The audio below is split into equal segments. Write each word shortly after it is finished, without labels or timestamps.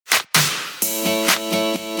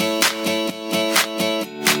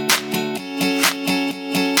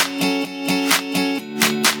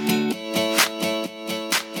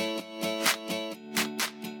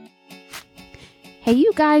Hey,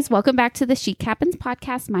 you guys, welcome back to the Chic Happens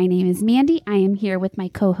podcast. My name is Mandy. I am here with my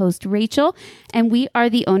co-host Rachel, and we are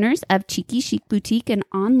the owners of Cheeky Chic Boutique, an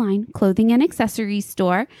online clothing and accessories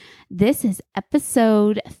store. This is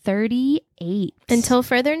episode 38. Until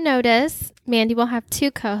further notice, Mandy will have two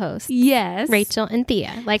co-hosts. Yes. Rachel and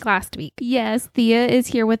Thea, like last week. Yes, Thea is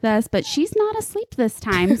here with us, but she's not asleep this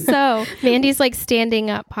time. So Mandy's like standing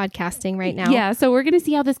up podcasting right now. Yeah, so we're going to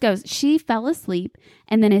see how this goes. She fell asleep,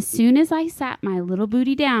 and then as soon as I sat my little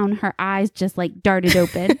booty down, her eyes just like darted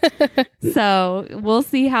open. So we'll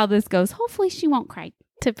see how this goes. Hopefully she won't cry.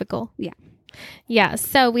 Typical. Yeah.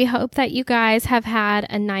 So we hope that you guys have had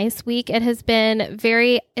a nice week. It's been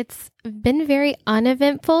very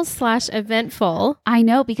uneventful / eventful. I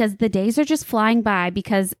know, because the days are just flying by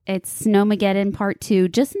because it's Snowmageddon Part 2.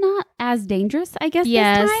 Just not as dangerous, I guess,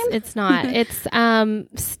 Yes, this time. it's not.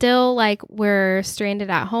 It's still like we're stranded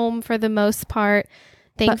at home for the most part.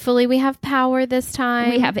 Thankfully, we have power this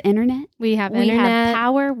time. We have internet. We have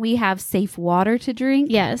power. We have safe water to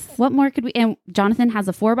drink. Yes. What more could we? And Jonathan has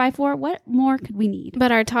a 4x4. What more could we need?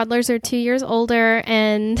 But our toddlers are 2 years older,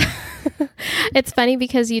 and it's funny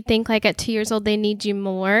because you'd think like at 2 years old they need you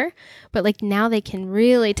more, but like now they can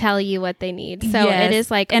really tell you what they need. So Yes. it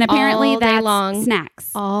is like and apparently all day that's long,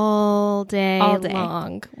 snacks. all day day.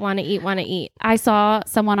 long. Want to eat. I saw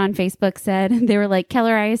someone on Facebook said, they were like,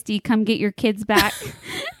 Keller ISD, come get your kids back.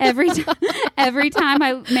 Every time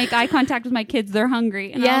I make eye contact with my kids, they're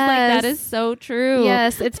hungry. And I was like, that is so true.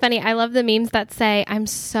 Yes, it's funny. I love the memes that say, I'm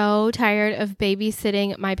so tired of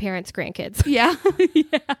babysitting my parents' grandkids. Yeah.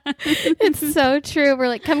 It's so true. We're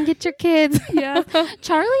like, come get your kids. Yeah.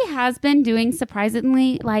 Charlie has been doing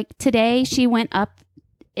surprisingly, like today she went up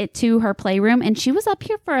to her playroom and she was up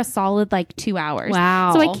here for a solid like 2 hours.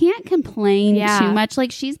 Wow. So I can't complain Yeah. too much.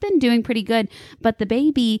 Like she's been doing pretty good, but the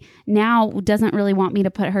baby now doesn't really want me to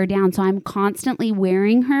put her down. So I'm constantly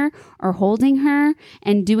wearing her or holding her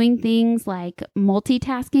and doing things like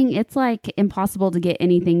multitasking. It's like impossible to get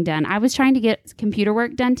anything done. I was trying to get computer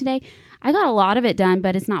work done today. I got a lot of it done,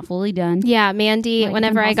 but it's not fully done. Yeah, Mandy, Like,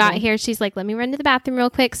 whenever I got impossible. here, she's like, let me run to the bathroom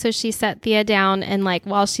real quick. So she set Thea down, and like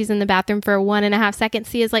while she's in the bathroom for 1.5 seconds,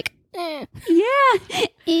 Thea's like, Yeah.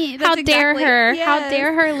 how dare her? How Yes.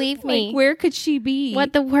 dare her leave me? Like, where could she be?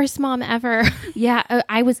 What the worst mom ever. Yeah,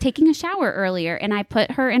 I was taking a shower earlier and I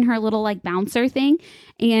put her in her little like bouncer thing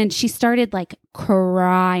and she started like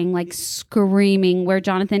crying, like screaming, where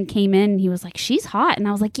Jonathan came in and he was like, she's hot. And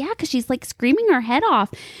I was like, yeah, because she's like screaming her head off.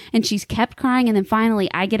 And she's kept crying. And then finally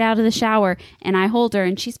I get out of the shower and I hold her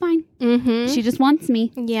and she's fine. Mm-hmm. She just wants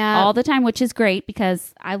me Yeah. all the time, which is great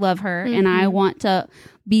because I love her and I want to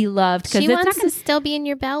be loved. She Because it's wants not to gonna, still be in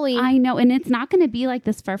your belly. I know, and it's not going to be like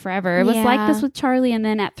this for forever. It was like Yeah. this with Charlie, and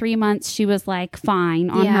then at 3 months, she was like fine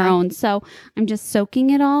on her Yeah. own. So I'm just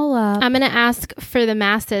soaking it all up. I'm going to ask for the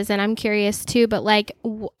masses, and I'm curious too, but like,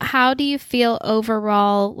 how do you feel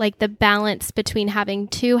overall, like the balance between having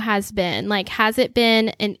two has been? Like, has it been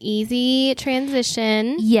an easy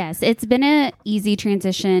transition? Yes, it's been an easy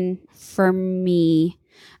transition for me.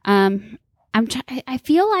 I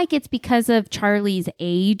feel like it's because of Charlie's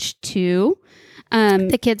age too.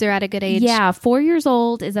 The kids are at a good age. Yeah, 4 years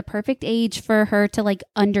old is a perfect age for her to like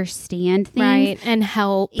understand things. Right. And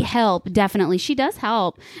help. Help, definitely. She does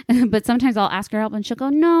help. But sometimes I'll ask her help and she'll go,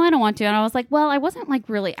 no, I don't want to. And I was like, well, I wasn't like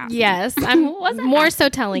really asking. Yes. I'm Wasn't more asking. so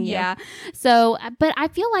telling you. Yeah. So, but I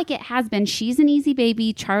feel like it has been. She's an easy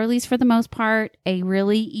baby. Charlie's, for the most part, a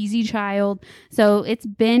really easy child. So it's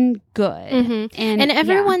been good. Mhm. And yeah.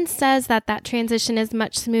 everyone says that transition is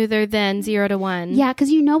much smoother than 0 to 1. Yeah,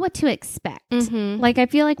 because you know what to expect. Mhm. Like, I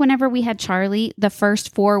feel like whenever we had Charlie, the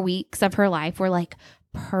first 4 weeks of her life were like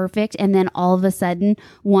perfect. And then all of a sudden,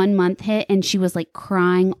 1 month hit and she was like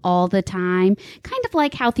crying all the time, kind of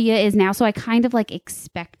like how Thea is now. So I kind of like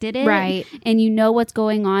expected it. Right. And you know what's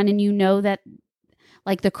going on and you know that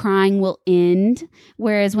like the crying will end.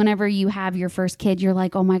 Whereas whenever you have your first kid, you're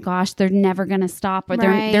like, oh my gosh, they're never going to stop or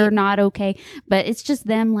Right. they're not okay. But it's just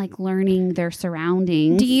them like learning their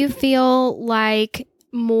surroundings. Do you feel like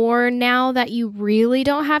more now that you really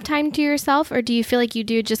don't have time to yourself, or do you feel like you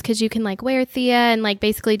do just because you can like wear Thea and like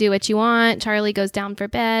basically do what you want? Charlie goes down for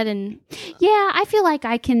bed and Yeah, I feel like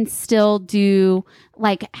I can still do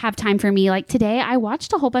like have time for me. Like today I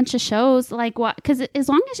watched a whole bunch of shows, like what, because as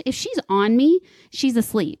long as if she's on me, she's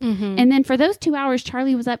asleep. Mhm. And then for those 2 hours,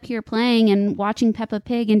 Charlie was up here playing and watching Peppa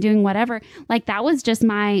Pig and doing whatever. Like that was just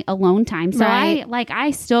my alone time. So Right.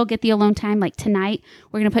 I still get the alone time. Like tonight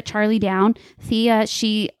we're going to put Charlie down. Thea,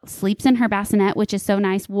 she sleeps in her bassinet, which is so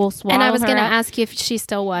nice. We'll swaddle and I was her going to up. ask you if she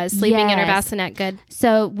still was sleeping in her Yes. bassinet. Good.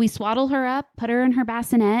 So we swaddle her up, put her in her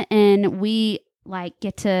bassinet, and we like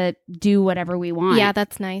get to do whatever we want. Yeah,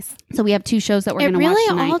 that's nice. So we have 2 shows that we're going to watch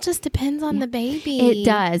tonight. It really all just depends on the baby. It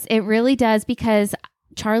does. It really does, because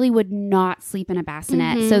Charlie would not sleep in a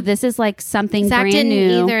bassinet. So this is like something Zach brand didn't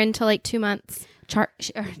new. either until like 2 months.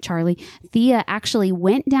 Charlie. Thea actually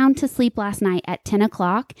went down to sleep last night at 10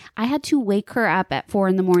 o'clock. I had to wake her up at 4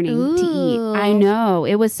 a.m. to eat. I know.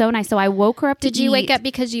 It was so nice. So I woke her up to eat. Did you wake up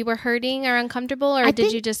because you were hurting or uncomfortable, or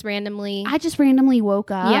did you just randomly? I just randomly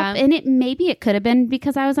woke up. Yeah. And maybe it could have been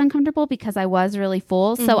because I was uncomfortable, because I was really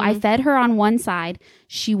full. So I fed her on one side.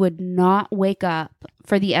 She would not wake up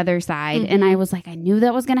for the other side. And I was like, I knew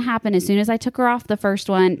that was going to happen. As soon as I took her off the first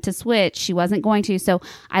one to switch, she wasn't going to. So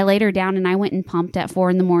I laid her down and I went and pumped at 4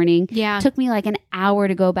 a.m. Yeah. Took me like an hour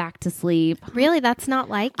to go back to sleep. Really? That's not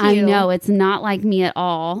like you. I know. It's not like me at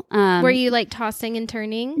all. Were you like tossing and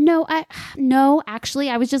turning? No, actually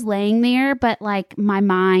I was just laying there, but like my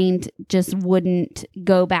mind just wouldn't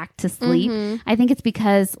go back to sleep. I think it's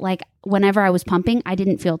because like whenever I was pumping, I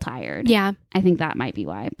didn't feel tired. Yeah. I think that might be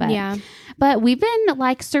why. But we've been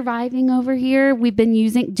like surviving over here. We've been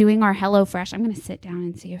doing our HelloFresh. I'm going to sit down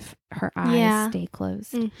and see if her eyes stay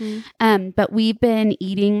closed. But we've been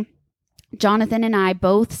eating. Jonathan and I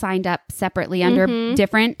both signed up separately under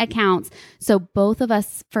different accounts. So both of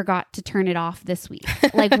us forgot to turn it off this week.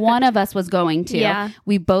 Like one of us was going to. Yeah.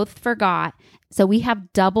 We both forgot. So we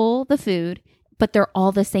have double the food, but they're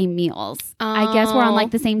all the same meals. I guess we're on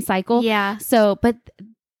like the same cycle. Yeah.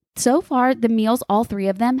 So far, the meals, all 3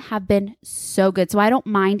 of them, have been so good. So I don't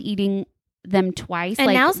mind eating them twice. And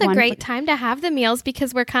like now's a great time to have the meals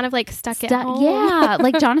because we're kind of like stuck at home. Yeah.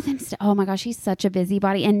 Like Jonathan's, oh my gosh, he's such a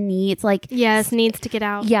busybody and needs needs to get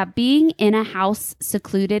out. Yeah. Being in a house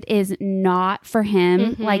secluded is not for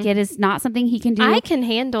him. Like it is not something he can do. I can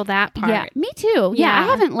handle that part. Yeah. Me too. Yeah. I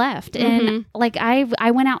haven't left. And like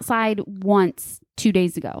I went outside once 2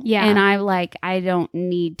 days ago. Yeah. And I don't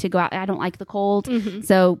need to go out. I don't like the cold.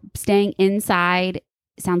 So staying inside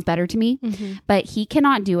sounds better to me, but he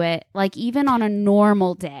cannot do it. Like even on a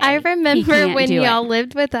normal day. I remember when y'all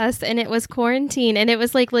lived with us and it was quarantine and it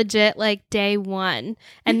was like legit like day 1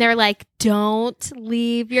 and they're like, don't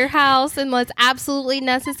leave your house unless absolutely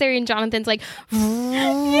necessary. And Jonathan's like,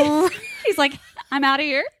 he's like, I'm out of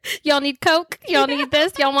here. Y'all need Coke? Y'all need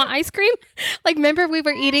this? Y'all want ice cream? Like, remember we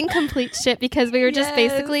were eating complete shit because we were just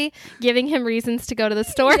basically giving him reasons to go to the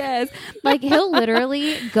store. Yes. Like he'll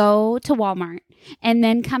literally go to Walmart and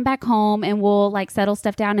then come back home and we'll like settle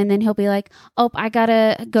stuff down. And then he'll be like, oh, I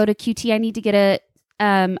gotta go to QT. I need to get a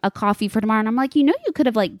coffee for tomorrow. And I'm like, you could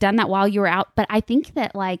have like done that while you were out. But I think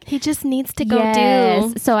that like he just needs to go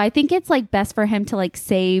do. So I think it's like best for him to like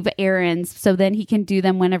save errands so then he can do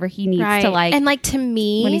them whenever he needs to like. And like to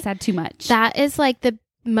me, when he's had too much. That is like the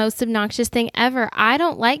most obnoxious thing ever. I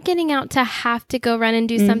don't like getting out to have to go run and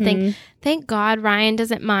do something. Thank God Ryan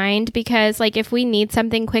doesn't mind because like if we need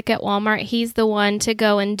something quick at Walmart, he's the one to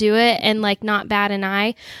go and do it and like not bat an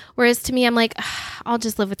eye. Whereas to me, I'm like, I'll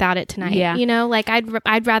just live without it tonight. Yeah. Like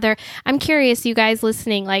I'd rather, I'm curious, you guys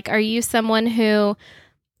listening, like, are you someone who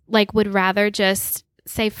like would rather just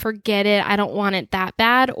say, forget it, I don't want it that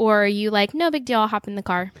bad? Or are you like, no big deal, I'll hop in the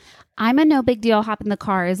car? I'm a no big deal, hop in the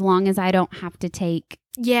car as long as I don't have to take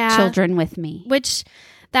children with me. Which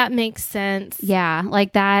that makes sense. Yeah,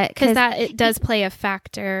 like that. Because it does play a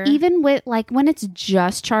factor. Even with like when it's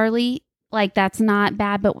just Charlie, like that's not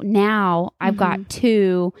bad. But now I've got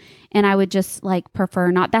 2 and I would just like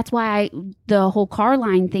prefer not. That's why the whole car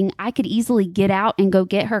line thing, I could easily get out and go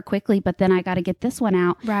get her quickly, but then I got to get this one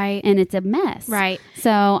out. Right. And it's a mess. Right. So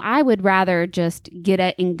I would rather just get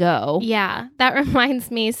it and go. Yeah. That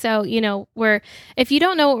reminds me. So, if you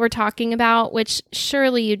don't know what we're talking about, which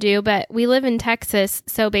surely you do, but we live in Texas.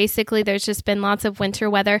 So basically there's just been lots of winter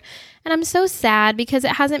weather. And I'm so sad because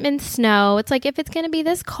it hasn't been snow. It's like, if it's going to be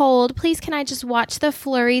this cold, please can I just watch the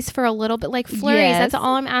flurries for a little bit? Like flurries, That's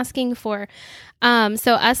all I'm asking for.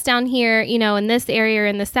 So us down here, in this area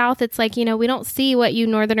in the South, it's like, we don't see what you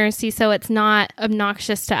Northerners see. So it's not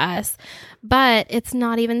obnoxious to us, but it's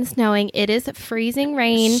not even snowing. It is freezing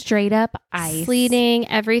rain, straight up ice, sleeting.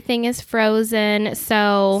 Everything is frozen.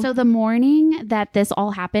 So the morning that this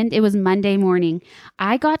all happened, it was Monday morning.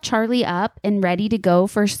 I got Charlie up and ready to go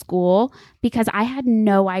for school because I had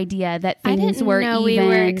no idea that things were even. We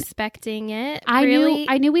were expecting it. I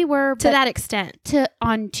knew we were to that extent.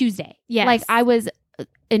 On Tuesday. Yes. Like I was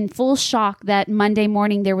in full shock that Monday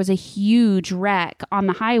morning there was a huge wreck on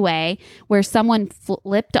the highway where someone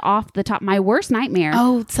flipped off the top. My worst nightmare.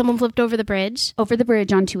 Oh, someone flipped over the bridge? Over the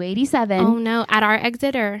bridge on 287. Oh no, at our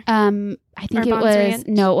exit or? I think it was,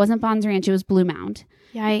 it wasn't Bonds Ranch. It was Blue Mound.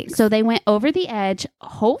 Yikes. So they went over the edge.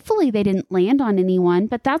 Hopefully they didn't land on anyone,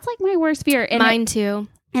 but that's like my worst fear. And Mine too.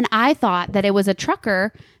 And I thought that it was a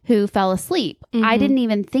trucker who fell asleep. I didn't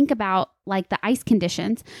even think about like the ice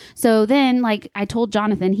conditions. So then like I told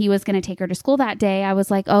Jonathan he was going to take her to school that day. I was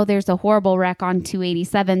like, oh, there's a horrible wreck on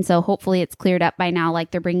 287. So hopefully it's cleared up by now.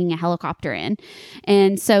 Like they're bringing a helicopter in.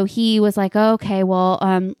 And so he was like, oh, okay, well,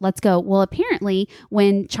 let's go. Well, apparently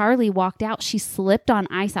when Charlie walked out, she slipped on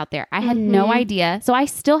ice out there. I had no idea. So I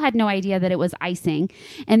still had no idea that it was icing.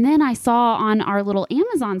 And then I saw on our little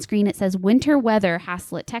Amazon screen, it says winter weather,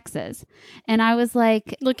 Haslett, Texas. And I was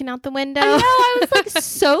like, looking out the window. I know, I was like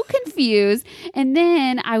so confused. And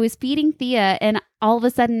then I was feeding Thea and all of a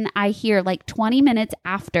sudden I hear like 20 minutes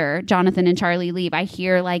after Jonathan and Charlie leave, I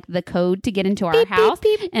hear like the code to get into our house.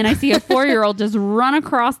 Beep, beep. And I see a 4-year-old just run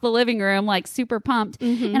across the living room, like super pumped.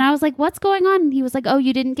 And I was like, what's going on? And he was like, oh,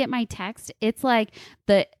 you didn't get my text. It's like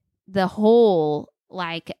the whole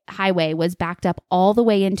like highway was backed up all the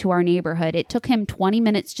way into our neighborhood. It took him 20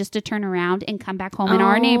 minutes just to turn around and come back home in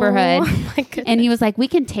our neighborhood. My goodness. And he was like, we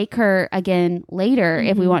can take her again later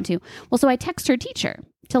if we want to. Well, so I text her teacher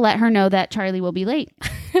to let her know that Charlie will be late.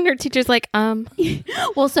 And her teacher's like,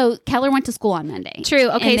 Well, so Keller went to school on Monday. True.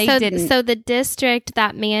 Okay. And So the district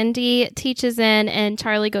that Mandy teaches in and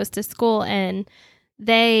Charlie goes to school in,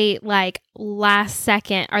 they like last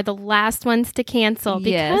second are the last ones to cancel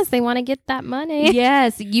because they want to get that money.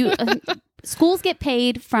 Yes. Schools get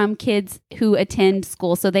paid from kids who attend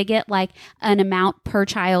school. So they get like an amount per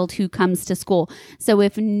child who comes to school. So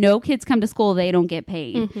if no kids come to school, they don't get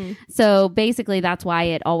paid. So basically that's why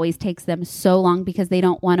it always takes them so long, because they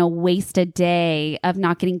don't want to waste a day of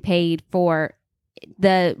not getting paid for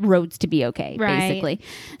the roads to be okay, basically.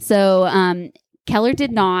 So, Keller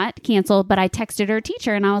did not cancel, but I texted her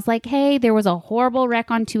teacher and I was like, hey, there was a horrible wreck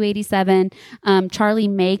on 287. Charlie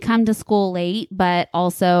may come to school late, but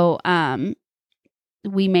also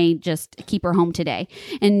we may just keep her home today.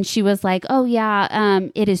 And she was like, oh yeah,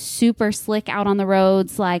 it is super slick out on the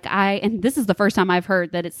roads. And this is the first time I've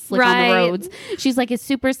heard that it's slick on the roads. She's like, it's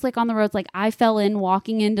super slick on the roads. Like I fell in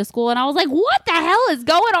walking into school and I was like, what the hell is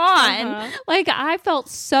going on? Like I felt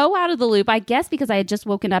so out of the loop, I guess because I had just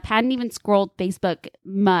woken up, hadn't even scrolled Facebook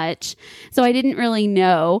much. So I didn't really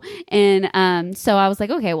know. And so I was like,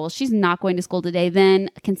 okay, well, she's not going to school today. Then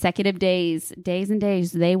consecutive days and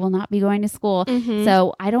days, they will not be going to school.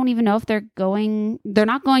 So I don't even know if they're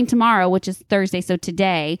not going tomorrow, which is Thursday. So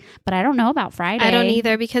today, but I don't know about Friday. I don't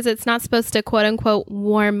either, because it's not supposed to quote unquote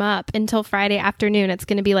warm up until Friday afternoon. It's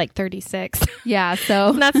going to be like 36. Yeah. So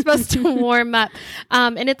it's not supposed to warm up.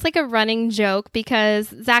 And it's like a running joke because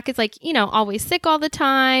Zach is like, always sick all the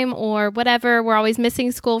time or whatever. We're always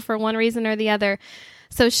missing school for one reason or the other.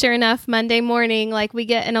 So sure enough, Monday morning, like we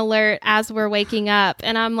get an alert as we're waking up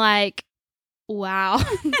and I'm like, wow.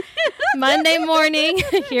 Monday morning,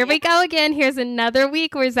 here we go again. Here's another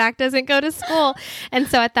week where Zach doesn't go to school. And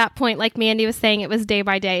so at that point, like Mandy was saying, it was day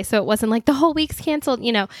by day. So it wasn't like the whole week's canceled.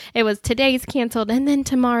 It was today's canceled and then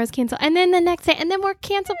tomorrow's canceled and then the next day and then we're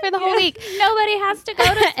canceled for the whole week. Nobody has to go to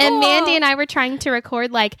school. And Mandy and I were trying to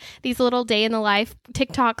record like these little day in the life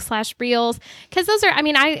TikTok/reels, because those are,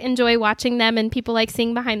 I enjoy watching them and people like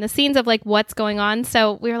seeing behind the scenes of like what's going on.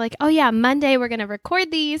 So we were like, oh yeah, Monday we're going to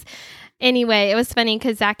record these. Anyway, it was funny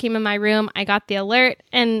because Zach came in my room. I got the alert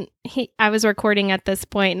and I was recording at this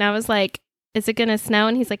point and I was like, is it going to snow?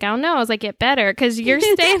 And he's like, I don't know. I was like, it better because you're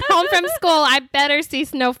staying home from school. I better see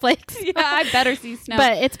snowflakes. Yeah, I better see snow.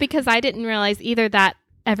 But it's because I didn't realize either that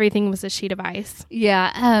everything was a sheet of ice.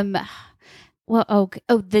 Yeah. Well,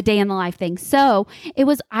 the day in the life thing. So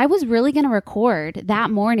I was really going to record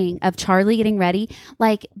that morning of Charlie getting ready.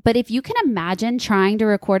 But if you can imagine trying to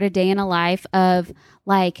record a day in a life of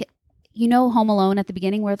Home Alone at the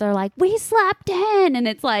beginning where they're like, we slept in, and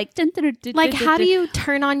it's like, how do you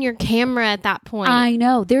turn on your camera at that point? I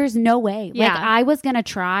know. There's no way. Yeah. I was going to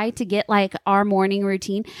try to get our morning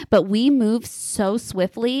routine, but we move so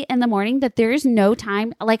swiftly in the morning that there's no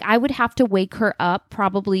time. I would have to wake her up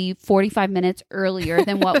probably 45 minutes earlier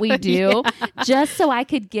than what we do just so I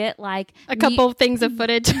could get a couple of things of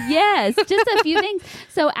footage. Yes, just a few things.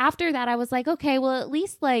 So after that, I was like, okay, well, at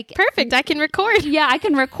least perfect. I can record. Yeah, I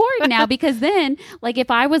can record now. Because then, if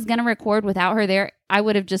I was going to record without her there, I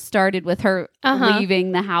would have just started with her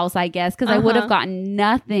leaving the house, I guess, because I would have gotten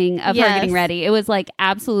nothing of her getting ready. It was like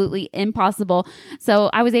absolutely impossible. So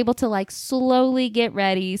I was able to like slowly get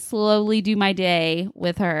ready, slowly do my day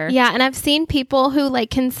with her. Yeah. And I've seen people who like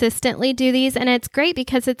consistently do these, and it's great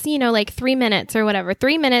because it's, you know, like 3 minutes or whatever,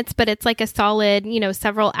 3 minutes, but it's like a solid, you know,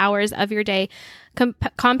 several hours of your day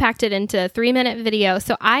compacted into a 3-minute video.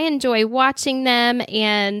 So I enjoy watching them,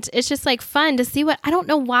 and it's just like fun to see I don't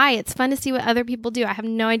know why it's fun to see what other people do. I have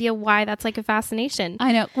no idea why that's like a fascination.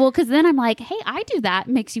 I know. Well, because then I'm like, hey, I do that.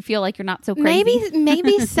 It makes you feel like you're not so crazy.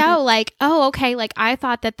 Maybe so. Like, oh, okay. Like I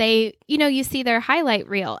thought that they, you know, you see their highlight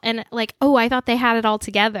reel and like, oh, I thought they had it all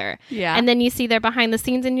together. Yeah. And then you see their behind the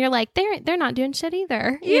scenes and you're like, they're not doing shit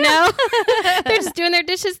either. You know, they're just doing their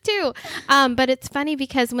dishes too. But it's funny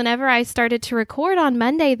because whenever I started to record on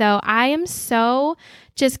Monday, though, I am so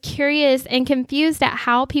just curious and confused at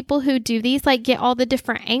how people who do these like get all the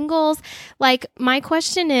different angles. Like my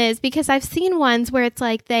question is, because I've seen ones where it's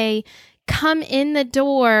like they come in the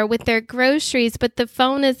door with their groceries, but the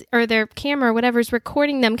phone is, or their camera or whatever is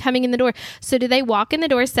recording them coming in the door. So do they walk in the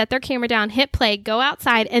door, set their camera down, hit play, go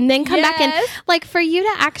outside, and then come back in? Like for you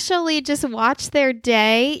to actually just watch their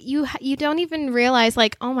day, you don't even realize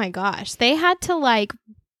like, oh my gosh, they had to like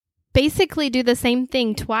basically do the same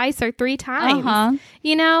thing twice or 3 times.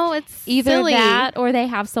 You know, it's either silly. that or they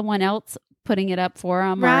have someone else putting it up for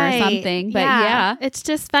them or something. But yeah, it's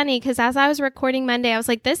just funny because as I was recording Monday, I was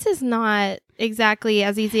like, this is not exactly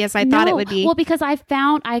as easy as I thought it would be. Well, because I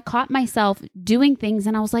caught myself doing things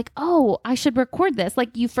and I was like, oh, I should record this.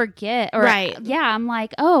 Like you forget. Or I'm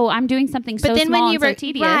like, oh, I'm doing something so small and so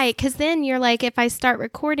tedious. Right. Because then you're like, if I start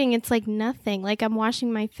recording, it's like nothing. Like I'm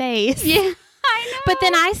washing my face. Yeah. I know. But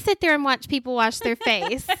then I sit there and watch people wash their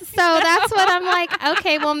face. So that's what I'm like,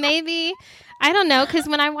 okay, well, maybe, I don't know. Because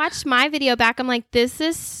when I watched my video back, I'm like, this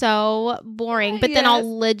is so boring. But then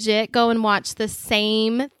I'll legit go and watch the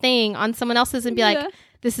same thing on someone else's and be like,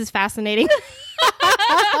 this is fascinating.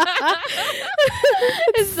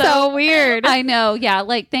 It's so weird. I know. Yeah.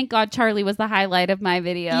 Like, thank God Charlie was the highlight of my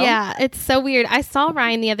video. Yeah. It's so weird. I saw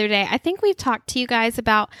Ryan the other day. I think we've talked to you guys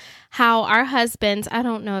about how our husbands, I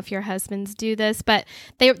don't know if your husbands do this, but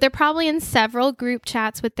they're probably in several group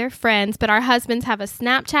chats with their friends, but our husbands have a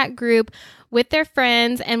Snapchat group with their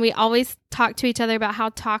friends, and we always talk to each other about how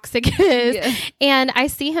toxic it is. Yeah. And I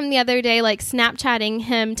see him the other day, like Snapchatting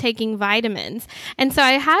him taking vitamins. And so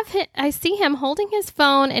I see him holding his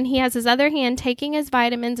phone, and he has his other hand taking his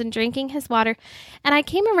vitamins and drinking his water. And I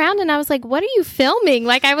came around and I was like, what are you filming?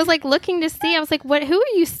 Like, I was like looking to see, I was like, what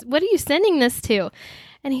are you sending this to?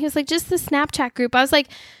 And he was like, just the Snapchat group. I was like,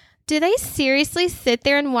 do they seriously sit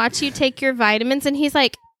there and watch you take your vitamins? And he's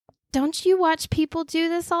like, don't you watch people do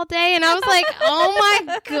this all day? And I was like, oh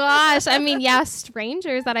my gosh. I mean, yeah,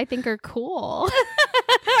 strangers that I think are cool.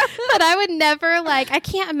 But I would never I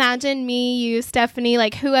can't imagine me, you, Stephanie,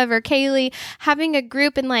 like whoever, Kaylee, having a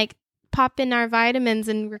group and like pop in our vitamins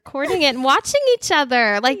and recording it and watching each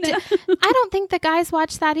other. Like, no. I don't think the guys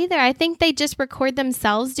watch that either. I think they just record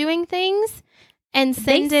themselves doing things and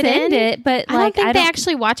send it, but I don't think they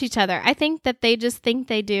actually watch each other. I think that they just think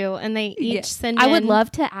they do, and they each send in. I would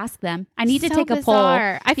love to ask them. I need to take a poll.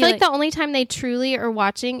 I feel like the only time they truly are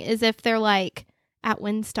watching is if they're like at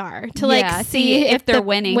WinStar to see if they're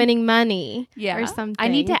winning money or something. I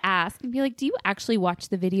need to ask and be like, do you actually watch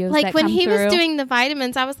the videos? Like when he was doing the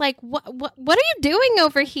vitamins, I was like, what are you doing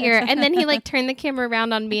over here? And then he like turned the camera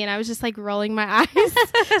around on me, and I was just like rolling my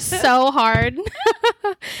eyes so hard.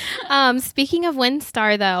 Speaking of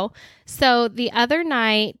WinStar though, so the other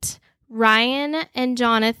night, Ryan and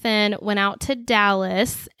Jonathan went out to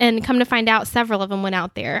Dallas, and come to find out, several of them went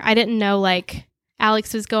out there. I didn't know like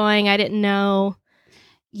Alex was going. I didn't know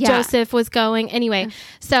Joseph was going. Anyway,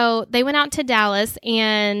 so they went out to Dallas,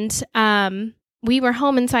 and we were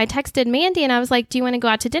home. And so I texted Mandy, and I was like, do you want to go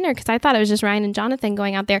out to dinner? Because I thought it was just Ryan and Jonathan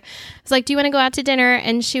going out there. I was like, do you want to go out to dinner?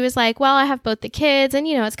 And she was like, well, I have both the kids, and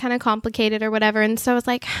it's kind of complicated or whatever. And so I was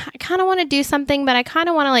like, I kind of want to do something, but I kind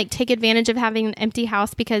of want to like take advantage of having an empty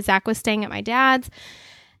house because Zach was staying at my dad's.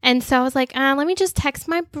 And so I was like, let me just text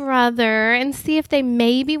my brother and see if they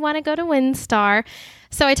maybe want to go to WinStar.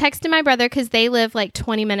 So I texted my brother because they live like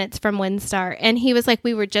 20 minutes from WinStar. And he was like,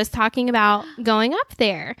 we were just talking about going up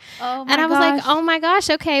there. Oh my And I was like, oh my gosh,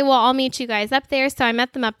 okay, well, I'll meet you guys up there. So I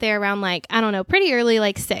met them up there around like, I don't know, pretty early,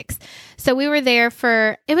 like 6. So we were there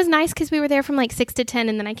it was nice because we were there from like 6 to 10,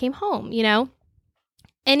 and then I came home,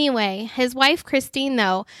 Anyway, his wife, Christine,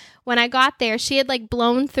 though, when I got there, she had like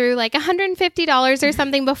blown through like $150 or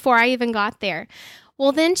something before I even got there.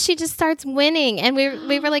 Well, then she just starts winning, and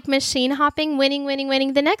we were like machine hopping, winning.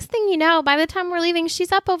 The next thing you know, by the time we're leaving,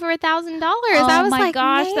 she's up over $1,000. I was like,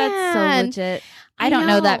 gosh, man, that's so legit. I don't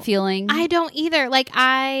know that feeling. I don't either. Like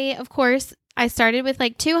of course, I started with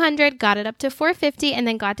like 200, got it up to 450, and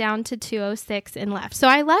then got down to 206 and left. So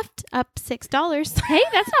I left up $6. Hey,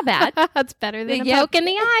 that's not bad. That's better than a poke in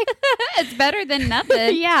the eye. It's better than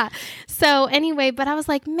nothing. Yeah. So anyway, but I was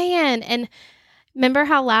like, man, and remember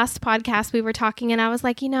how last podcast we were talking and I was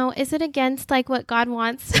like, is it against like what God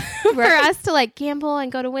wants for us to like gamble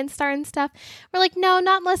and go to WinStar and stuff? We're like, no,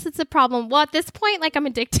 not unless it's a problem. Well, at this point, like I'm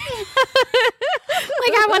addicted.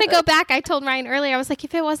 Like I want to go back. I told Ryan earlier, I was like,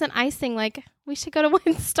 if it wasn't icing, like we should go to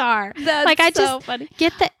WinStar. That's like I so just funny.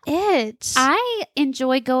 get the itch. I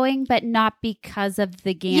enjoy going, but not because of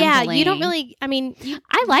the gambling. Yeah, you don't really, I mean,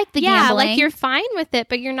 I like the gambling. Like you're fine with it,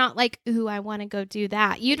 but you're not like, ooh, I want to go do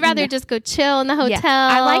that. You'd rather just go chill in the hotel. Yeah.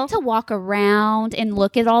 I like to walk around and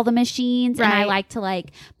look at all the machines, and I like to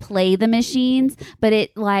like play the machines, but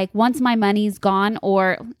it like once my money's gone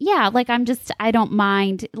I don't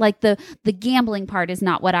mind. Like the gambling part is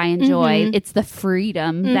not what I enjoy. Mm-hmm. It's the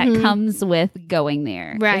freedom that comes with going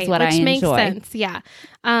there. Right. Is what Which I makes enjoy. sense. Yeah.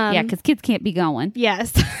 Because kids can't be going.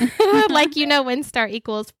 Yes. Like, WinStar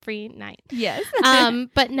equals free night. Yes.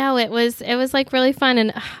 But no, it was like really fun.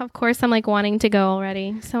 And of course I'm like wanting to go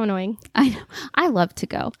already. So annoying. I know. I love to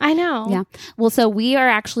go. I know. Yeah. Well, so we are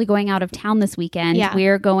actually going out of town this weekend. Yeah.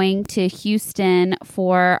 We're going to Houston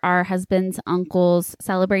for our husband's uncle's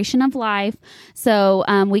celebration of life. So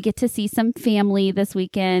we get to see some family this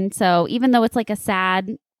weekend. So even though it's like a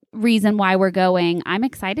sad reason why we're going, I'm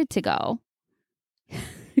excited to go.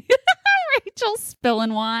 Rachel's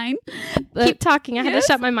spilling wine. But, keep talking. I had to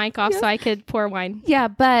shut my mic off so I could pour wine. Yeah,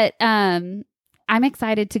 but I'm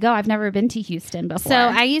excited to go. I've never been to Houston before. So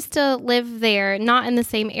I used to live there, not in the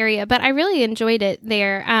same area, but I really enjoyed it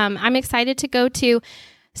there. I'm excited to go to.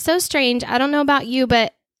 So strange. I don't know about you,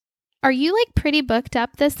 but are you like pretty booked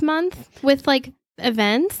up this month with like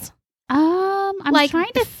events? I'm like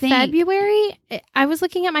trying to think. February, I was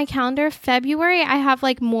looking at my calendar. February, I have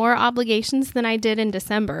like more obligations than I did in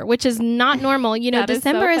December, which is not normal.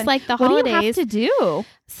 December is like the holidays. What do you have to do?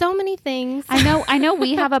 So many things. I know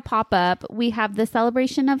we have a pop-up. We have the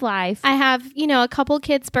celebration of life. I have, a couple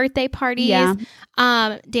kids' birthday parties. Yeah.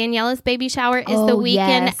 Daniela's baby shower is the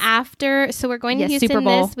weekend after. So we're going to Houston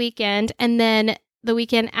this weekend. And then the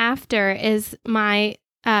weekend after is my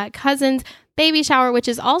cousin's baby shower, which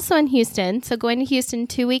is also in Houston. So going to Houston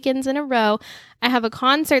 2 weekends in a row. I have a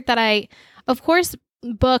concert that I, of course,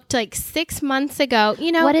 booked like 6 months ago.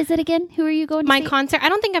 What is it again? Who are you going to my see? concert. I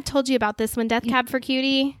don't think I've told you about this one, Death Cab for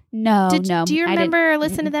Cutie. No. Do you remember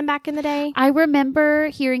listening to them back in the day? I remember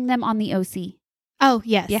hearing them on the OC. Oh,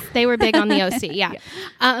 yes. Yeah. They were big on the OC. Yeah.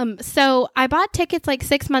 So I bought tickets like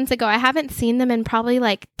 6 months ago. I haven't seen them in probably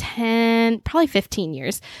like 15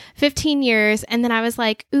 years. 15 years. And then I was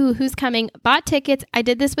like, ooh, who's coming? Bought tickets. I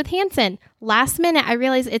did this with Hanson. Last minute, I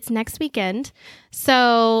realized it's next weekend.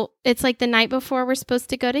 So it's like the night before we're supposed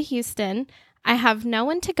to go to Houston. I have no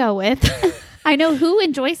one to go with. I know who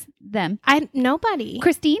enjoys them. Nobody.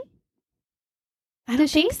 Christine? I don't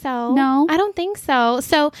think so. No. I don't think so.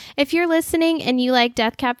 So if you're listening and you like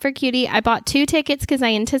Death Cab for Cutie, I bought 2 tickets because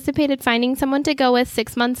I anticipated finding someone to go with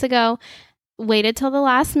 6 months ago. Waited till the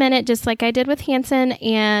last minute, just like I did with Hanson,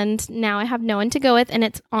 and now I have no one to go with, and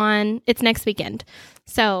it's next weekend.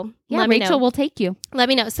 So yeah, Rachel will take you. Let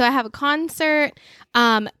me know. So I have a concert.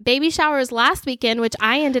 Baby showers last weekend, which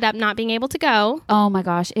I ended up not being able to go. Oh my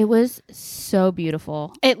gosh, it was so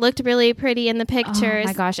beautiful. It looked really pretty in the pictures. Oh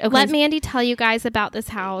my gosh. Okay. Let Mandy tell you guys about this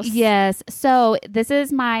house. Yes. So this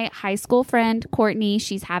is my high school friend, Courtney.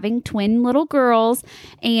 She's having twin little girls,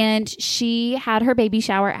 and she had her baby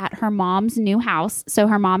shower at her mom's new house. So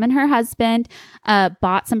her mom and her husband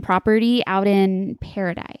bought some property out in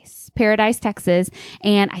Paradise, Texas,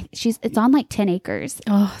 and it's on like 10 acres.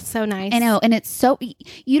 Oh, so nice. I know, and it's so,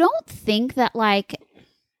 you don't think that like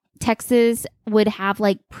Texas would have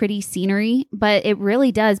like pretty scenery, but it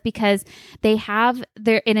really does, because they have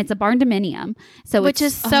and it's a barn dominium, which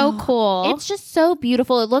is so cool. It's just so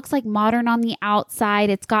beautiful. It looks like modern on the outside.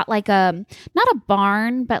 It's got like not a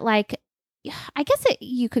barn, but like, I guess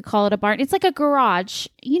you could call it a barn. It's like a garage,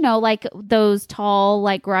 like those tall,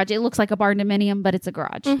 like garage. It looks like a barn dominium, but it's a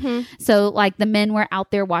garage. Mm-hmm. So like the men were out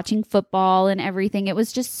there watching football and everything. It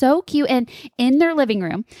was just so cute. And in their living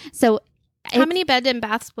room. So how many bed and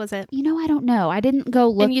baths was it? I don't know. I didn't go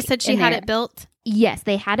look. And you said she had it built? Yes,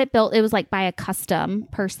 they had it built. It was like by a custom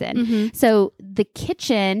person. Mm-hmm. So the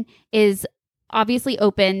kitchen is obviously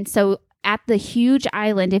open. So at the huge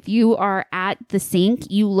island, if you are at the sink,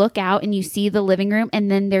 you look out and you see the living room,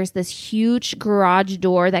 and then there's this huge garage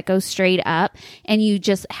door that goes straight up, and you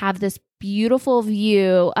just have this beautiful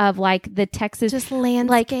view of like the Texas just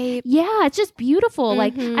landscape. Like, yeah, it's just beautiful.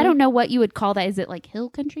 Like, I don't know what you would call that. Is it like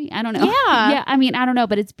hill country? I don't know. Yeah. I mean, I don't know,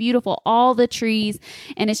 but it's beautiful. All the trees,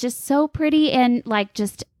 and it's just so pretty, and like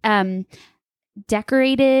just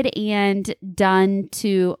decorated and done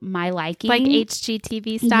to my liking, like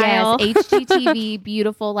HGTV style. Yes, HGTV,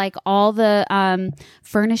 beautiful. Like all the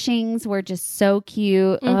furnishings were just so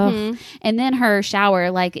cute. Ugh. And then her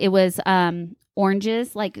shower, like it was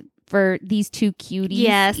oranges, like for these two cuties.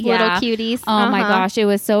 Yes, little cuties. Oh my gosh, it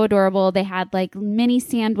was so adorable. They had like mini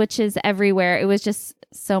sandwiches everywhere. It was just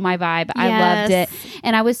so my vibe. I loved it.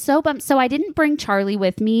 And I was so bummed. So I didn't bring Charlie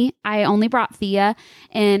with me. I only brought Thea.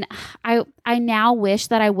 And I now wish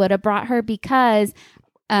that I would have brought her, because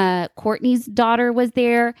Courtney's daughter was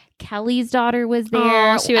there. Kelly's daughter was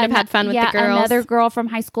there. Oh, she would have had fun with the girls. Another girl from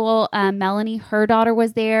high school, Melanie, her daughter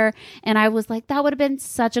was there. And I was like, that would have been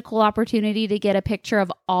such a cool opportunity to get a picture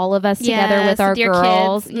of all of us together with our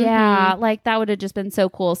girls. Kids. Yeah, like that would have just been so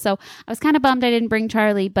cool. So I was kind of bummed I didn't bring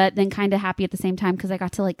Charlie, but then kind of happy at the same time because I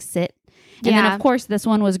got to like sit. And then, of course, this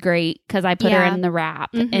one was great because I put her in the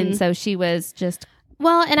wrap. And so she was just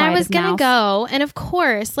well, and I was going to go. And of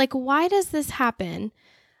course, like, why does this happen?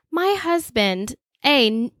 My husband,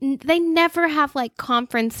 they never have like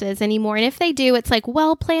conferences anymore. And if they do, it's like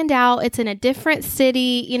well planned out. It's in a different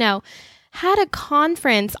city, you know, had a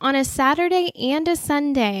conference on a Saturday and a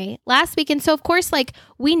Sunday last week. And so, of course, like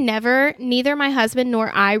neither my husband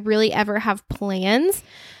nor I really ever have plans.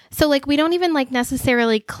 So like we don't even like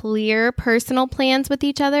necessarily clear personal plans with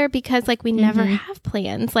each other because like we never have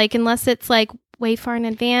plans, like unless it's like way far in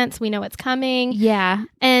advance. We know it's coming. Yeah.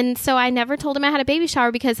 And so I never told him I had a baby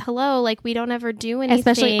shower because like we don't ever do anything.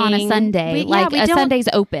 Especially on a Sunday. Sunday's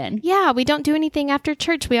open. Yeah. We don't do anything after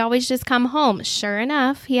church. We always just come home. Sure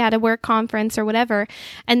enough, he had a work conference or whatever.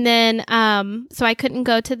 And then, so I couldn't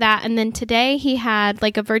go to that. And then today he had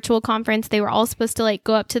like a virtual conference. They were all supposed to like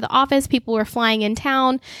go up to the office. People were flying in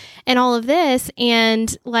town and all of this.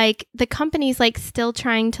 And like the company's like still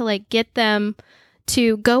trying to like get them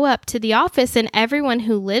to go up to the office, and everyone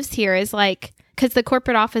who lives here is like, because the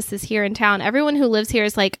corporate office is here in town, everyone who lives here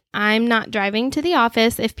is like, I'm not driving to the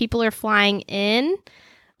office. If people are flying in,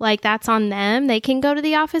 like that's on them. They can go to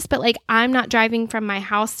the office, but like I'm not driving from my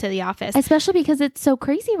house to the office. Especially because it's so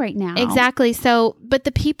crazy right now. Exactly. So, but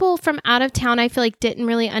the people from out of town, I feel like didn't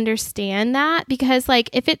really understand that, because like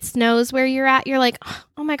if it snows where you're at, you're like,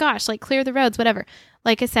 oh my gosh, like clear the roads, whatever.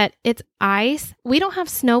 Like I said, it's ice. We don't have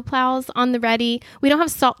snow plows on the ready. We don't have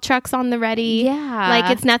salt trucks on the ready. Yeah. Like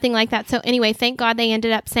it's nothing like that. So anyway, thank God they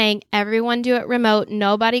ended up saying everyone do it remote.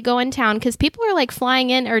 Nobody go in town, because people are like flying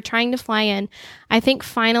in or trying to fly in. I think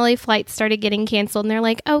finally flights started getting canceled and they're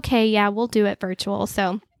like, okay, yeah, we'll do it virtual.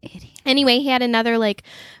 So anyway, he had another like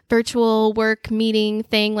virtual work meeting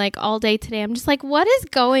thing like all day today. I'm just like, what is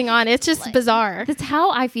going on? It's just like, bizarre. That's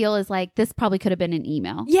how I feel, is like this probably could have been an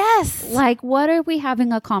email. Yes. Like, what are we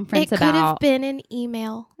having a conference about? It could have been an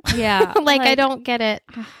email. Yeah. like I don't get it.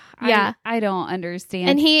 Yeah. I don't understand.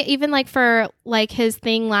 And he even like for like his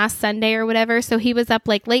thing last Sunday or whatever. So he was up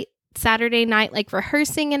like late Saturday night, like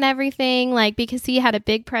rehearsing and everything, like because he had a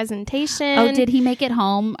big presentation. Oh, did he make it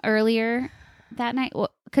home earlier that night?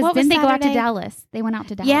 Because then they go out to Dallas. They went out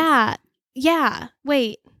to Dallas. Yeah. Yeah.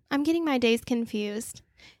 Wait, I'm getting my days confused.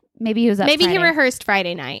 Maybe he was up Maybe Friday. He rehearsed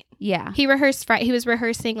Friday night. Yeah. He rehearsed he was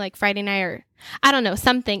rehearsing like Friday night or I don't know,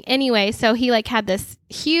 something. Anyway, so he like had this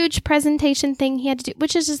huge presentation thing he had to do,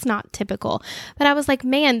 which is just not typical. But I was like,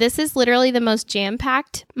 man, this is literally the most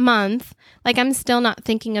jam-packed month. Like I'm still not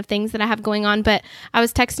thinking of things that I have going on. But I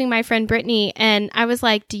was texting my friend Brittany and I was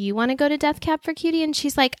like, do you want to go to Death Cab for Cutie? And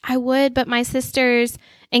she's like, I would, but my sister's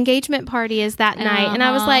engagement party is that night. And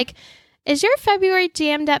I was like, is your February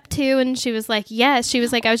jammed up too? And she was like, yes. She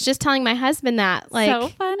was like, I was just telling my husband that. Like, so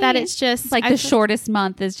funny. That it's just like the shortest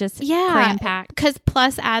month is just cram-packed. Because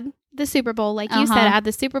plus add the Super Bowl, like you said, add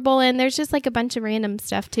the Super Bowl in. There's just like a bunch of random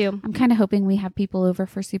stuff too. I'm kind of hoping we have people over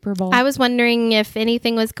for Super Bowl. I was wondering if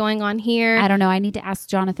anything was going on here. I don't know. I need to ask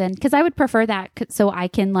Jonathan, because I would prefer that so I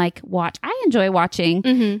can like watch. I enjoy watching.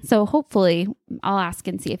 Mm-hmm. So hopefully I'll ask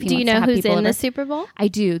and see if he wants to have people over. Do you know who's in the Super Bowl? I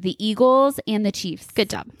do. The Eagles and the Chiefs. Good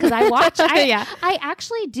job. Because I watch. I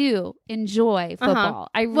actually do enjoy football.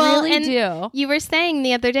 I really do. You were saying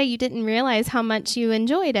the other day you didn't realize how much you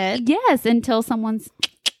enjoyed it. Yes, until someone's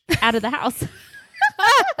out of the house.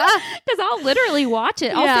 Because I'll literally watch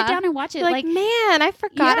it. I'll sit down and watch it. Like, man, I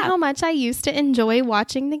forgot how much I used to enjoy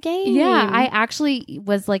watching the game. Yeah, I actually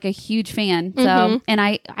was like a huge fan. So, and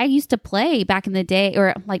I used to play back in the day,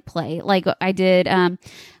 or like I did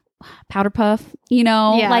Powder Puff,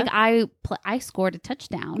 like I scored a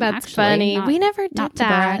touchdown. That's funny. We never did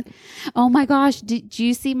that. Oh my gosh. Did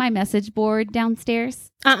you see my message board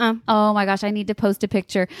downstairs? Oh my gosh. I need to post a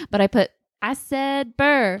picture, but I said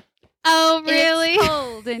burr. Oh, really? It's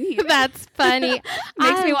cold in here. That's funny.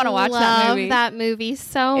 Makes me want to watch that movie. I love that movie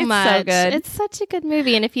so much. It's so good. It's such a good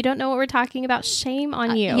movie. And if you don't know what we're talking about, shame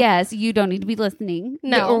on you. Yes, you don't need to be listening.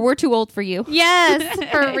 No. Or we're too old for you. Yes,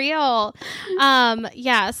 for real.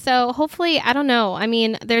 Yeah. So hopefully, I don't know. I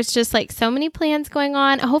mean, there's just like so many plans going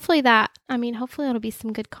on. Hopefully it'll be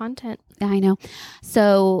some good content. I know.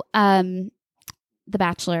 So, The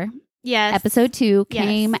Bachelor. Yes. Episode 2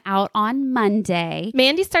 came out on Monday.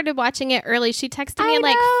 Mandy started watching it early. She texted me at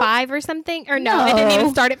like 5 or something. Or no, it didn't even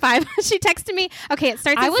start at 5. She texted me. Okay, it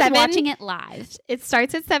starts at 7. I was watching it live. It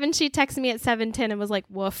starts at 7. She texted me at 7:10 and was like,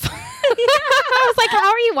 woof. I was like, how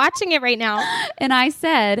are you watching it right now? And I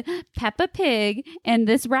said, Peppa Pig and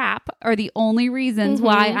this rap are the only reasons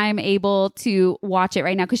why I'm able to watch it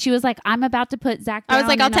right now. Because she was like, I'm about to put Zach down. I was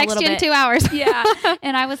like, I'll text you in 2 hours. Yeah.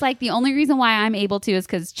 And I was like, the only reason why I'm able to is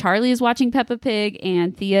because Charlie is watching Peppa Pig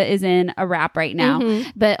and Thea is in a rap right now.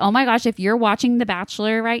 But oh my gosh, if you're watching The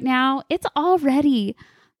Bachelor right now, it's already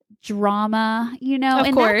drama,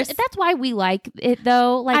 Of course. That's why we like it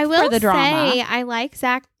though. Like, I will for the drama. say, I like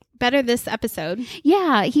Zach better this episode.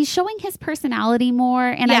 Yeah, he's showing his personality more,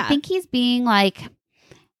 and I think he's being like,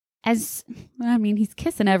 he's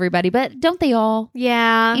kissing everybody, but don't they all?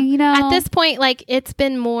 Yeah. At this point, like, it's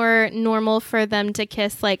been more normal for them to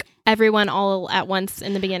kiss like everyone all at once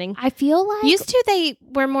in the beginning. I feel like used to they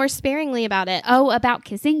were more sparingly about it. Oh, about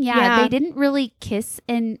kissing? Yeah. They didn't really kiss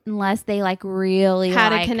unless they like really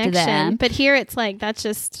had liked a connection. Them. But here it's like that's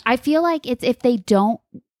just. I feel like it's if they don't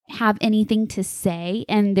have anything to say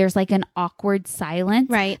and there's like an awkward silence,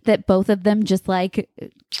 right, that both of them just like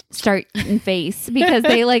start eating face because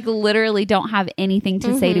they like literally don't have anything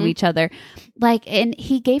to say to each other. Like, and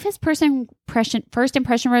he gave his first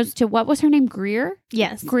impression rose to, what was her name? Greer.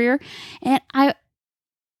 And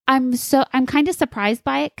I'm kind of surprised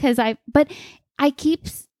by it because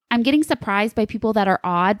I'm getting surprised by people that are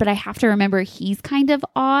odd, but I have to remember he's kind of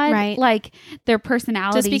odd. Right. Like, their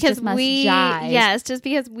personalities just must jive. Yes, just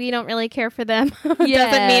because we don't really care for them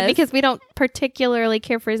doesn't mean because we don't particularly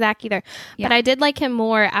care for Zach either. Yeah. But I did like him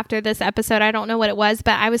more after this episode. I don't know what it was,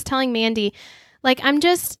 but I was telling Mandy, like, I'm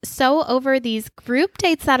just so over these group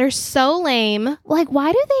dates that are so lame. Like,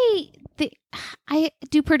 why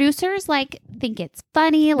do producers like think it's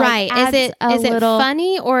funny? Like, right. Is it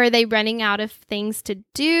funny, or are they running out of things to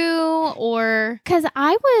do? Or because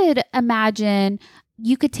I would imagine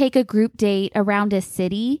you could take a group date around the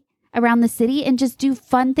city and just do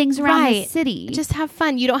fun things around the city. Just have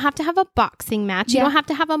fun. You don't have to have a boxing match. You don't have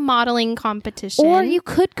to have a modeling competition. Or you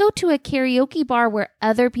could go to a karaoke bar where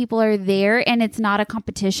other people are there and it's not a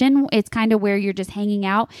competition. It's kind of where you're just hanging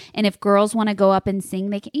out. And if girls want to go up and sing,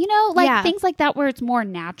 they can, things like that where it's more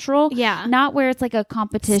natural. Yeah. Not where it's like a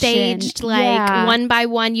competition. Staged, like one by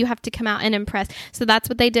one, you have to come out and impress. So that's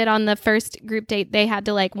what they did on the first group date. They had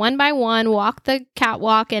to like one by one walk the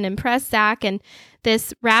catwalk and impress Zach and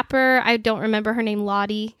this rapper, I don't remember her name,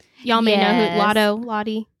 Lottie. Y'all may know who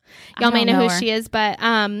Lottie. Y'all may know who she is, but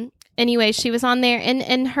anyway, she was on there,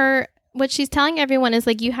 and her what she's telling everyone is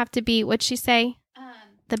like, you have to be, what'd she say?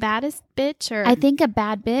 The baddest bitch, or I think a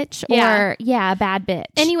bad bitch, or a bad bitch.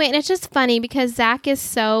 Anyway, and it's just funny because Zach is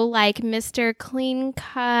so like Mr. Clean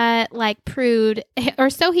Cut, like prude, or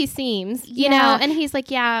so he seems, you know. And he's like,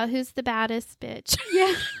 "Yeah, who's the baddest bitch?"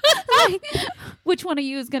 Yeah, like, which one of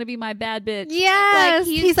you is gonna be my bad bitch? Yeah, like,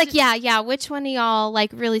 he's like, "Yeah, which one of y'all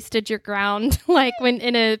like really stood your ground, like when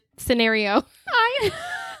in a scenario?"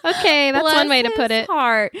 Okay, that's one way to put it.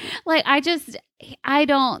 Heart, like I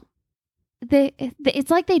don't. It's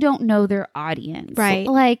like they don't know their audience, right?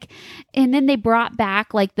 Like, and then they brought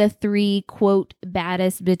back like the 3 quote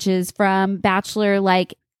baddest bitches from Bachelor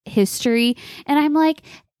like history, and I'm like,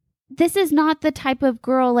 this is not the type of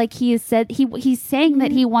girl, like he has said, he's saying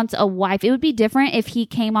that he wants a wife. It would be different if he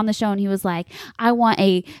came on the show and he was like, I want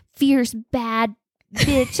a fierce bad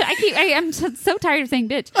bitch. I'm so tired of saying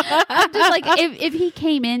bitch. I'm just like, if he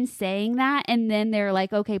came in saying that and then they're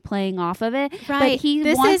like, okay, playing off of it. Right. But he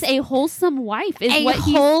This wants is a wholesome wife is a what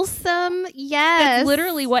he's wholesome, yes. That's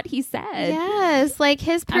literally what he said. Yes. Like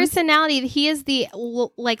his personality, he is the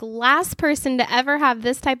like last person to ever have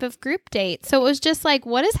this type of group date. So it was just like,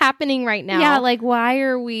 what is happening right now? Yeah. Like, why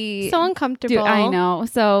are we so uncomfortable? I know.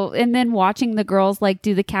 So, and then watching the girls like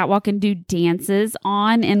do the catwalk and do dances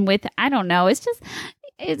on and with, I don't know.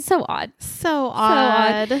 It's so odd. So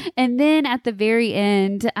odd. And then at the very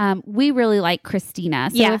end, we really like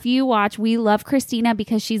Christina. So if you watch, we love Christina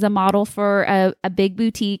because she's a model for a big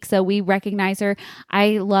boutique. So we recognize her.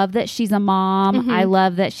 I love that she's a mom. I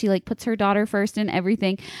love that she like puts her daughter first in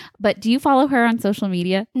everything. But do you follow her on social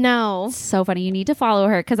media? No. It's so funny. You need to follow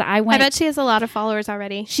her because I bet she has a lot of followers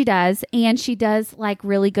already. She does. And she does like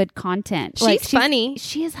really good content. She's funny.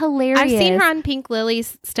 She is hilarious. I've seen her on Pink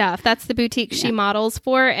Lily's stuff. That's the boutique she models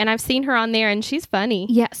for. And I've seen her on there and she's funny.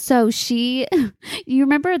 Yeah. So you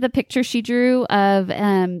remember the picture she drew of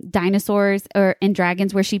dinosaurs and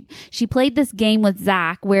dragons where she played this game with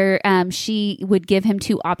Zach where she would give him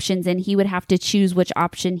two options and he would have to choose which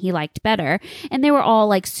option he liked better. And they were all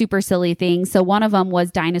like super silly things. So one of them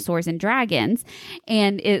was dinosaurs and dragons.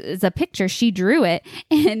 And it was a picture. She drew it.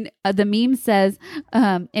 And the meme says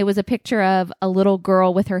it was a picture of a little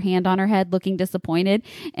girl with her hand on her head looking disappointed.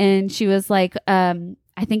 And she was like,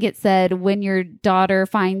 I think it said, when your daughter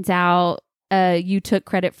finds out you took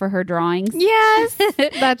credit for her drawings. Yes.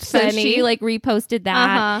 That's so funny. She like reposted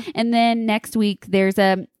that. And then next week there's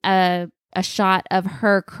a shot of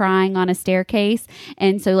her crying on a staircase.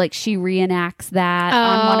 And so like she reenacts that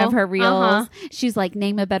on one of her reels. She's like,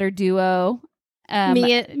 name a better duo.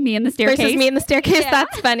 Me and the staircase versus me and the staircase. Yeah.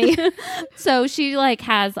 That's funny. So she like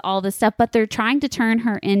has all this stuff, but they're trying to turn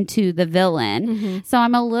her into the villain. So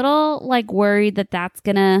I'm a little like worried that that's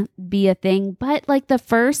gonna be a thing. But like the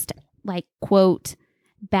first like quote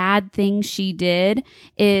bad thing she did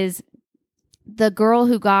is the girl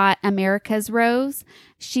who got America's Rose.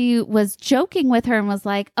 She was joking with her and was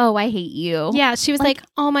like, "Oh, I hate you." Yeah, she was like,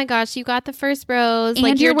 "Oh my gosh, you got the first rose.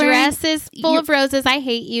 Like your dress is full of roses. I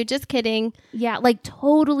hate you." Just kidding. Yeah, like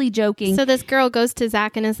totally joking. So this girl goes to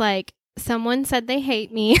Zach and is like, "Someone said they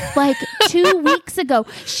hate me." Like 2 weeks ago.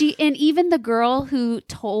 And even the girl who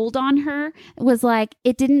told on her was like,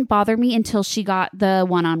 "It didn't bother me until she got the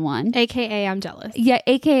one-on-one." AKA, I'm jealous. Yeah,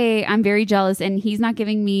 AKA, I'm very jealous and he's not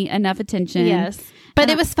giving me enough attention. Yes. But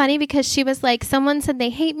it was funny because she was like, someone said they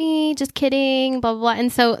hate me, just kidding, blah, blah, blah. And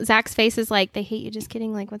so Zach's face is like, they hate you, just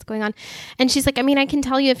kidding, like what's going on? And she's like, I mean, I can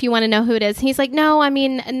tell you if you want to know who it is. And he's like, no, I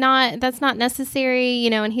mean, that's not necessary, you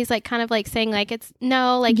know. And he's like kind of like saying like, it's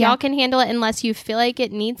no, like y'all can handle it unless you feel like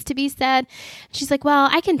it needs to be said. She's like, well,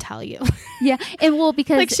 I can tell you. Yeah. And well,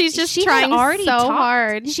 because like she's just trying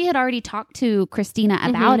hard. She had already talked to Christina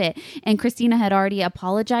about it. And Christina had already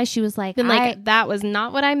apologized. She was like, that was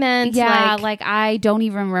not what I meant. Yeah. Like I don't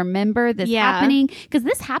even remember this happening because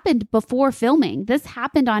this happened before filming. This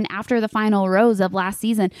happened on after the final rose of last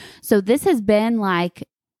season. So this has been like,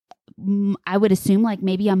 I would assume like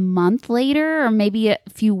maybe a month later or maybe a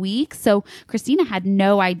few weeks. So Christina had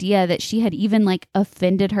no idea that she had even like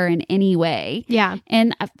offended her in any way. Yeah.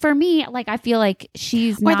 And for me, like, I feel like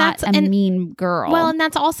she's not a mean girl. Well, and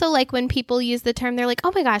that's also like when people use the term, they're like,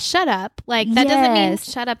 oh my gosh, shut up. Like that doesn't mean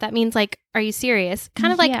shut up. That means like, are you serious?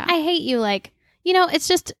 Kind of like, I hate you. Like, you know, it's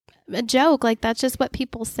just a joke. Like that's just what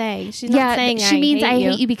people say. She's not saying she means I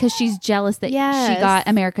hate you because she's jealous that she got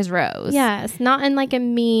America's Rose. Yes, not in like a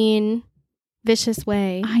mean, vicious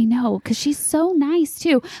way. I know, because she's so nice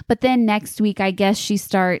too. But then next week, I guess she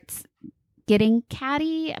starts getting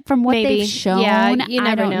catty from what they've shown. Yeah, you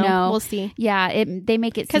never know. We'll see. Yeah, they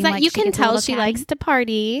make it seem like you can tell she likes to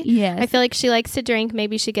party. Yes, I feel like she likes to drink.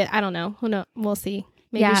 Maybe she I don't know. Who knows? We'll see.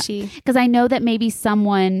 Maybe because I know that maybe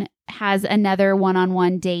someone has another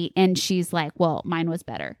one-on-one date and she's like, well, mine was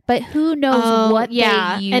better, but who knows what they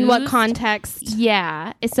used and what context.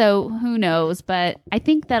 Yeah, so who knows? But I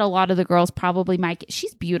think that a lot of the girls probably might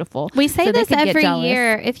she's beautiful. We say this every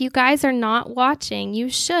year. If you guys are not watching, you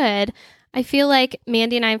should. I feel like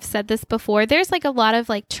Mandy and I have said this before. There's like a lot of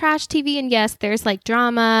like trash TV, and yes, there's like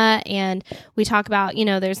drama, and we talk about, you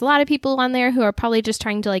know, there's a lot of people on there who are probably just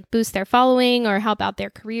trying to like boost their following or help out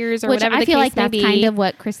their careers or whatever the case may be. I feel like that's kind of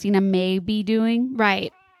what Christina may be doing.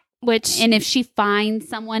 Right. And if she finds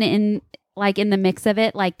someone in the mix of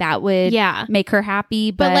it, like that would make her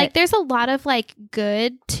happy. But like there's a lot of like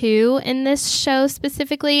good too in this show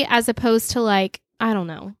specifically, as opposed to like, I don't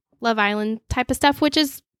know, Love Island type of stuff, which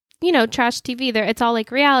is, you know, trash TV. It's all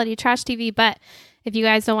like reality trash TV. But if you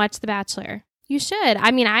guys don't watch The Bachelor, You should.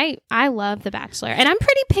 I mean, I love The Bachelor, and I'm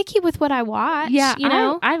pretty picky with what I watch. Yeah, you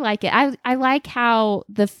know, I like it. I like how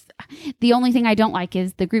the only thing I don't like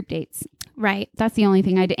is the group dates. right. That's the only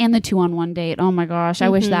thing I do. And the 2-on-1 date. Oh my gosh. I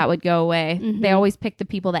wish that would go away. They always pick the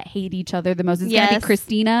people that hate each other the most. It's going to be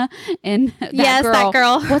Christina and that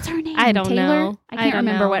girl. What's her name? I don't Taylor? know. I can't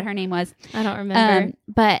remember what her name was. I don't remember.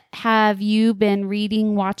 But have you been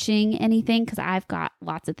reading, watching anything? Because I've got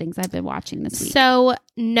lots of things I've been watching this week. So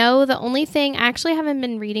no, the only thing, I actually haven't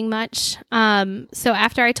been reading much. So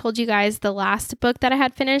after I told you guys the last book that I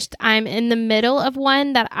had finished, I'm in the middle of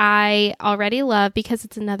one that I already love because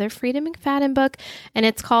it's another Frida McFadden book, and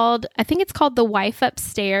I think it's called The Wife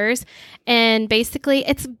Upstairs. And basically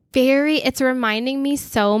it's reminding me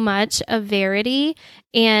so much of Verity.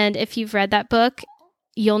 And if you've read that book,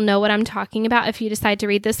 you'll know what I'm talking about if you decide to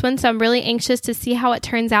read this one. So I'm really anxious to see how it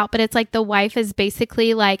turns out. But it's like the wife is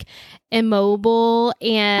basically like immobile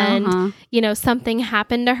and, you know, something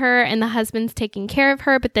happened to her and the husband's taking care of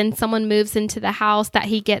her. But then someone moves into the house that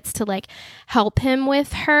he gets to like help him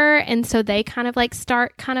with her. And so they kind of like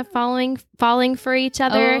start kind of falling for each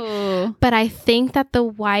other. Oh. But I think that the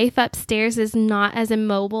wife upstairs is not as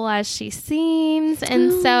immobile as she seems.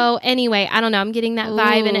 And so anyway, I don't know. I'm getting that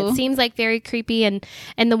vibe and it seems like very creepy. And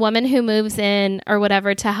the woman who moves in or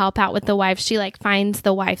whatever to help out with the wife, she like finds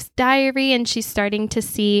the wife's diary and she's starting to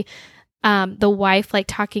see the wife like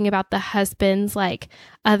talking about the husband's like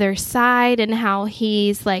other side and how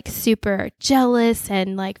he's like super jealous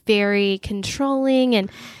and like very controlling.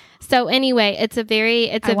 And so anyway, it's a very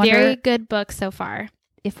good book so far.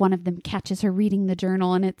 If one of them catches her reading the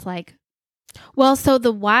journal and it's like, well, so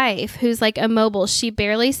the wife who's like immobile, she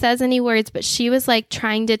barely says any words, but she was like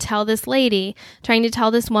trying to tell this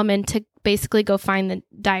woman to basically go find the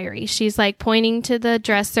diary. She's like pointing to the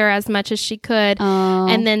dresser as much as she could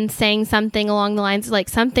and then saying something along the lines like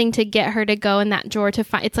something to get her to go in that drawer to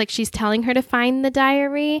find. It's like she's telling her to find the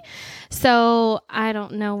diary. So I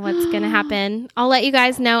don't know what's going to happen. I'll let you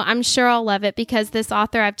guys know. I'm sure I'll love it because this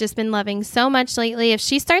author I've just been loving so much lately. If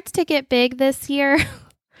she starts to get big this year...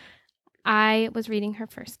 I was reading her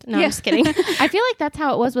first. No, I'm just kidding. I feel like that's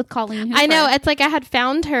how it was with Colleen Hoover. I know. It's like I had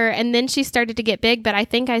found her and then she started to get big, but I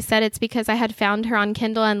think I said it's because I had found her on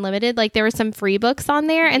Kindle Unlimited. Like there were some free books on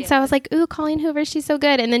there. And so I was like, ooh, Colleen Hoover, she's so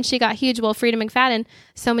good. And then she got huge. Well, Frida McFadden,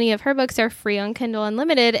 so many of her books are free on Kindle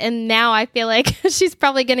Unlimited. And now I feel like she's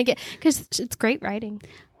probably going to get, because it's great writing.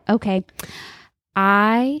 Okay.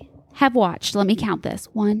 I have watched, let me count this.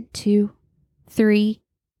 1, 2, 3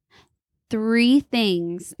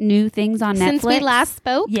 things, new things on Netflix. Since we last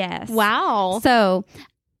spoke? Yes. Wow. So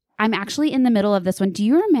I'm actually in the middle of this one. Do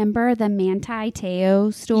you remember the Manti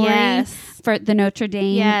Te'o story? Yes. For the Notre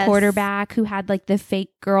Dame quarterback who had like the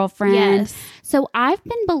fake girlfriend? Yes. So I've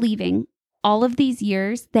been believing all of these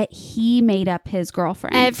years that he made up his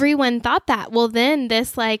girlfriend. Everyone thought that. Well, then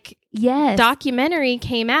this like documentary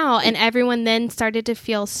came out and everyone then started to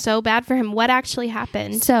feel so bad for him. What actually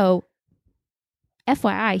happened? So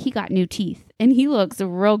FYI, he got new teeth and he looks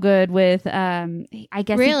real good with, I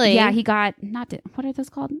guess. Really? He got, what are those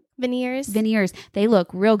called? Veneers. They look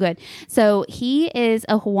real good. So he is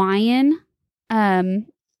a Hawaiian.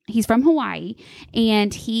 He's from Hawaii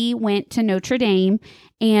and he went to Notre Dame.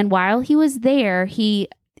 And while he was there,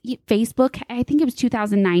 Facebook, I think it was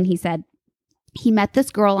 2009, he said, he met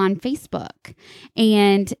this girl on Facebook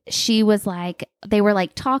and she was like, they were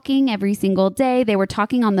like talking every single day. They were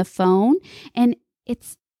talking on the phone and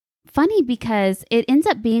it's funny because it ends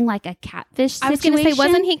up being like a catfish situation. I was going to say,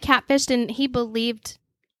 wasn't he catfished and he believed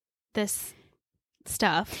this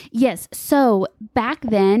stuff? Yes. So back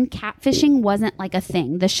then, catfishing wasn't like a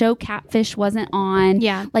thing. The show Catfish wasn't on.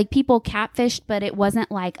 Yeah. Like people catfished, but it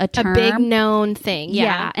wasn't like a term. A big known thing.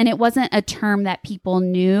 Yeah. And it wasn't a term that people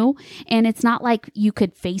knew. And it's not like you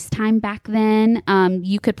could FaceTime back then.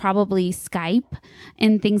 You could probably Skype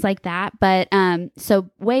and things like that. But so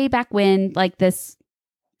way back when, like this,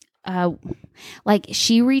 like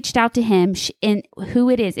she reached out to him and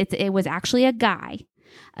who it is, it was actually a guy.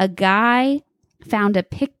 A guy found a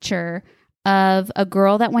picture of a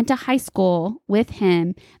girl that went to high school with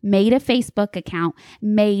him, made a Facebook account,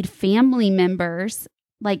 made family members,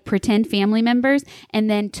 like pretend family members, and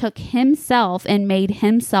then took himself and made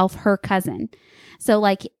himself her cousin. So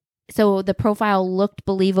the profile looked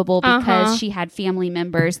believable because she had family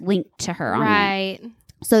members linked to her on right. it.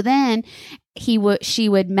 So then she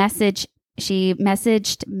messaged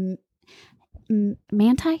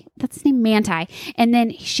Manti? That's his name? Manti. And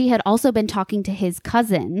then she had also been talking to his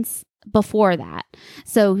cousins before that.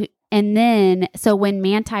 So when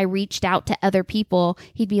Manti reached out to other people,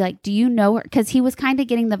 he'd be like, do you know her? Because he was kind of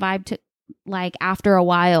getting the vibe like after a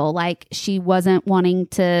while, like she wasn't wanting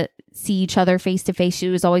to see each other face to face. She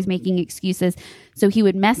was always making excuses. So he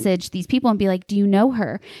would message these people and be like, do you know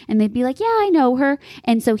her? And they'd be like, yeah, I know her.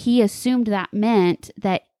 And so he assumed that meant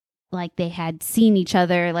that like they had seen each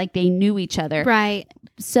other, like they knew each other. Right.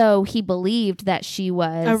 So he believed that she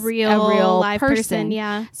was a real live person.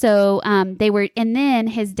 Yeah. So they were, and then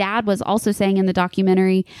his dad was also saying in the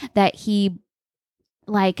documentary that he,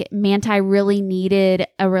 like, Manti really needed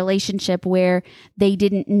a relationship where they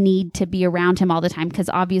didn't need to be around him all the time, because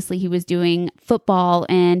obviously he was doing football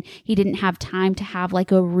and he didn't have time to have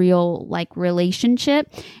like a real like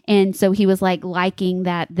relationship. And so he was like liking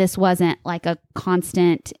that this wasn't like a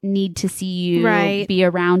constant need to see you, right, be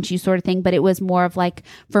around you sort of thing, but it was more of like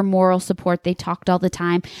for moral support. They talked all the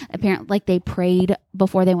time. Apparently, like they prayed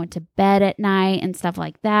before they went to bed at night and stuff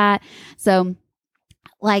like that. So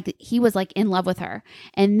like he was like in love with her.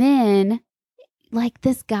 And then like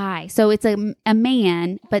this guy, so it's a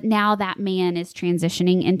man, but now that man is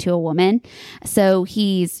transitioning into a woman. So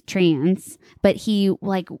he's trans, but he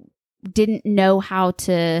like didn't know how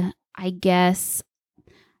to, I guess,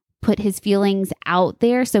 put his feelings out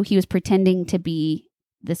there. So he was pretending to be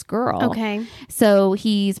this girl. Okay. So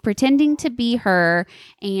he's pretending to be her,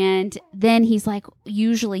 and then he's like,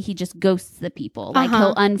 usually he just ghosts the people. Like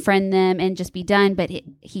he'll unfriend them and just be done. But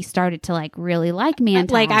he started to like really like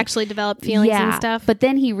Manti. Like actually develop feelings and stuff. But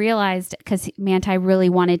then he realized, because Manti really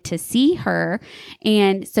wanted to see her,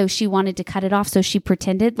 and so she wanted to cut it off. So she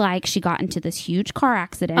pretended like she got into this huge car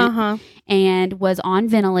accident and was on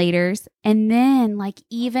ventilators, and then like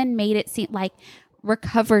even made it seem like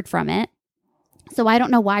recovered from it. So I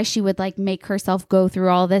don't know why she would like make herself go through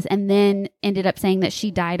all this, and then ended up saying that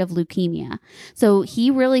she died of leukemia. So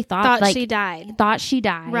he really thought like, she died. Thought she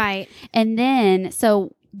died. Right. And then,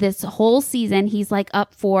 so this whole season, he's like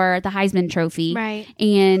up for the Heisman Trophy. Right.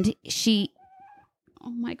 And oh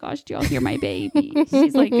my gosh, do y'all hear my baby?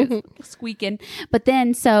 She's like squeaking. But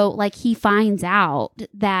then, so like he finds out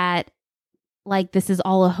that like this is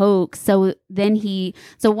all a hoax. So then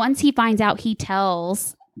once he finds out, he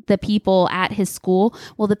tells the people at his school.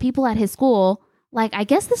 Well, the people at his school, like, I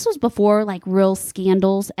guess this was before like real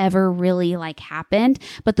scandals ever really like happened,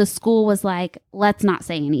 but the school was like, let's not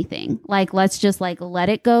say anything. Like, let's just like let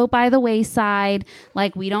it go by the wayside.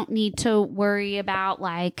 Like, we don't need to worry about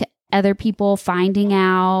like other people finding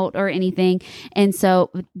out or anything. And so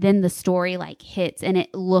then the story like hits, and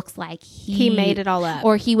it looks like he made it all up,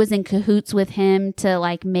 or he was in cahoots with him to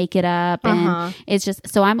like make it up. And it's just,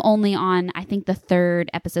 so I'm only on, I think, the 3rd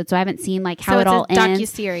episode, so I haven't seen like how it all ends.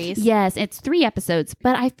 Docuseries. Yes, it's 3 episodes,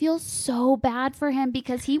 but I feel so bad for him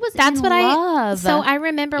because he was in love. So I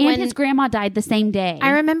remember and when his grandma died the same day.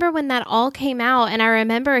 I remember when that all came out, and I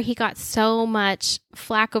remember he got so much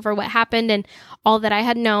flack over what happened and all that I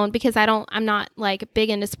had known, because I'm not like big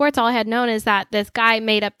into sports. All I had known is that this guy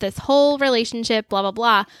made up this whole relationship, blah, blah,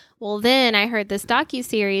 blah. Well, then I heard this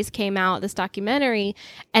docuseries came out, this documentary,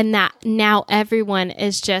 and that now everyone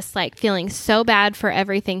is just like feeling so bad for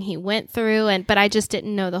everything he went through. But I just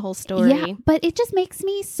didn't know the whole story. Yeah, but it just makes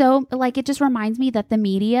me so like, it just reminds me that the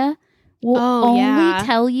media will only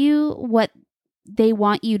tell you what they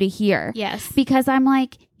want you to hear. Yes. Because I'm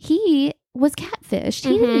like, he was catfished.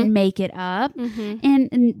 He didn't make it up.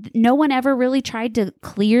 And no one ever really tried to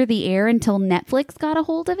clear the air until Netflix got a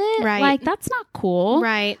hold of it. Right. Like, that's not cool.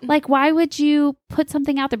 Right. Like, why would you put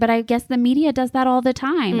something out there? But I guess the media does that all the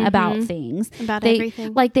time about things. About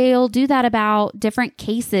everything. Like, they'll do that about different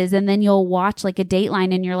cases, and then you'll watch like a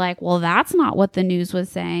Dateline and you're like, well, that's not what the news was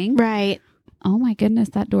saying. Right. Oh my goodness,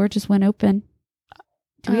 that door just went open.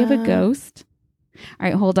 Do we have a ghost? All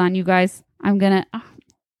right, hold on, you guys. I'm going to...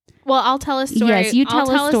 Well, I'll tell a story. Yes, you tell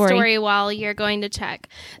a story. story while you're going to check.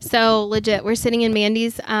 So legit, we're sitting in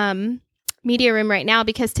Mandy's media room right now,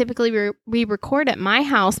 because typically we record at my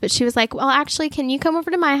house, but she was like, well, actually, can you come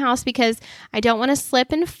over to my house, because I don't want to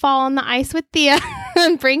slip and fall on the ice with Thea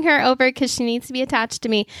and bring her over because she needs to be attached to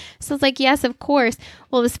me. So I was like, yes, of course.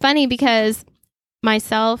 Well, it was funny because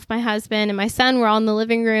myself, my husband, and my son were all in the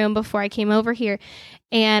living room before I came over here.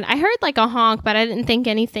 And I heard like a honk, but I didn't think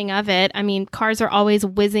anything of it. I mean, cars are always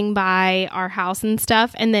whizzing by our house and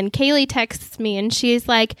stuff. And then Kaylee texts me and she's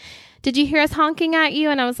like, did you hear us honking at you?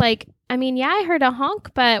 And I was like, I mean, yeah, I heard a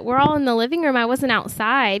honk, but we're all in the living room. I wasn't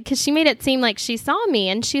outside, because she made it seem like she saw me.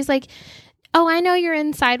 And she's like, oh, I know you're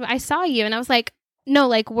inside. I saw you. And I was like, no,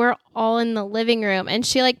 like we're all in the living room. And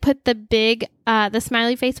she like put the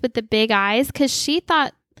smiley face with the big eyes, because she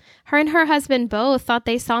thought, her and her husband both thought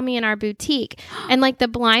they saw me in our boutique, and like the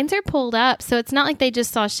blinds are pulled up. So it's not like they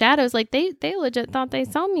just saw shadows. Like they legit thought they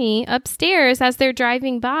saw me upstairs as they're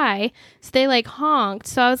driving by. So they like honked.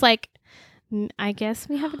 So I was like, I guess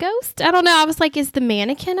we have a ghost. I don't know. I was like, is the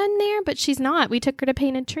mannequin in there? But she's not. We took her to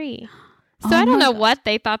paint a tree. So I don't know what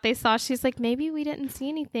they thought they saw. She's like, maybe we didn't see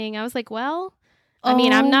anything. I was like, well, I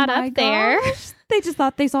mean, I'm not up there. They just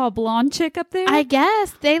thought they saw a blonde chick up there. I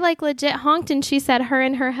guess they like legit honked, and she said her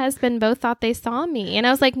and her husband both thought they saw me. And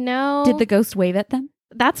I was like, no. Did the ghost wave at them?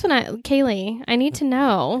 That's when Kaylee, I need to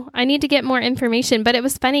know. I need to get more information. But it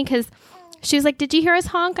was funny because she was like, did you hear us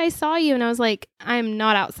honk? I saw you. And I was like, I'm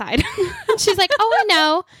not outside. She's like, oh, I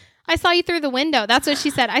know. I saw you through the window. That's what she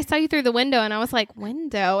said. I saw you through the window. And I was like,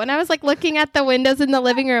 window? And I was like looking at the windows in the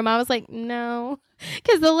living room. I was like, no.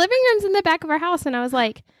 Because the living room's in the back of our house. And I was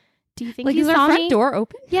like, do you think like, you saw me? Is our front door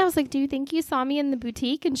open? Yeah, I was like, do you think you saw me in the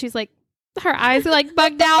boutique? And she's like, her eyes are like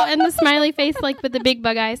bugged out and the smiley face like with the big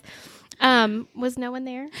bug eyes. Was no one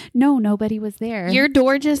there? No, nobody was there. Your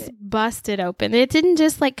door just busted open. It didn't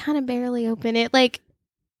just like kind of barely open. It like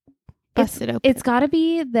busted open. It's got to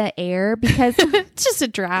be the air because it's just a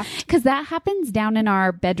draft. Because that happens down in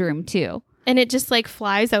our bedroom too. And it just like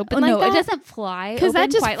flies open. No, that? It doesn't fly because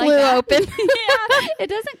that just quite flew like open. Yeah, it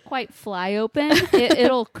doesn't quite fly open.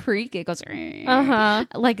 It'll creak. It goes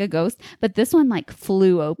like a ghost. But this one like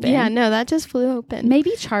flew open. Yeah, no, that just flew open.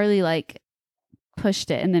 Maybe Charlie like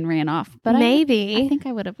pushed it and then ran off. But maybe I think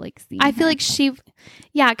I would have like seen. I feel like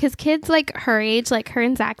because kids like her age, like her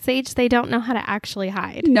and Zach's age, they don't know how to actually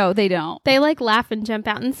hide. No, they don't. They like laugh and jump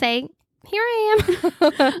out and say, here I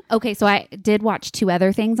am. Okay, so I did watch 2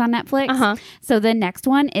 other things on Netflix. So the next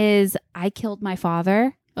one is I Killed My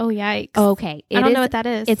Father. Oh, yikes. Okay. I don't know what that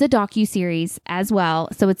is. It's a docuseries as well.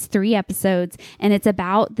 So it's 3 episodes, and it's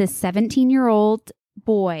about this 17-year-old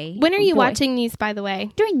boy. When are you watching these, by the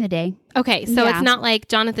way? During the day. Okay, so it's not like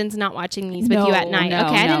Jonathan's not watching these with you at night. No,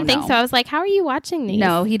 okay, I didn't think so. I was like, how are you watching these?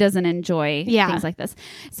 No, he doesn't enjoy things like this.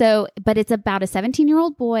 So, but it's about a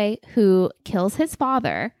 17-year-old boy who kills his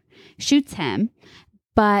father, shoots him,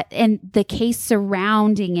 and the case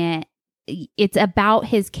surrounding it, it's about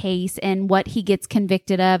his case and what he gets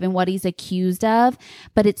convicted of and what he's accused of.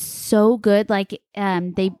 But it's so good. Like,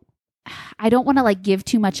 I don't want to like give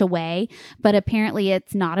too much away, but apparently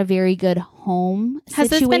it's not a very good home Has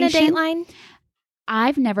situation. this been a Dateline?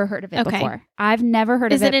 I've never heard of it before. I've never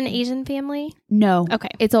heard of it. Is it an Asian family? No. Okay.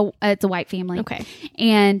 It's a white family. Okay.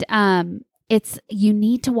 And you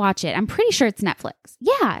need to watch it. I'm pretty sure it's Netflix.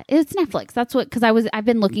 Yeah, it's Netflix. That's because I've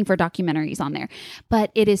been looking for documentaries on there.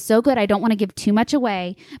 But it is so good. I don't want to give too much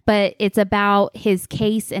away, but it's about his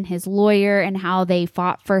case and his lawyer and how they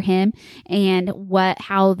fought for him and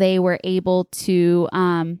how they were able to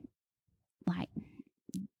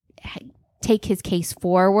take his case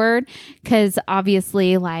forward, because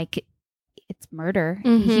obviously like it's murder.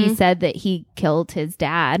 Mm-hmm. He said that he killed his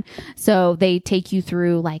dad. So they take you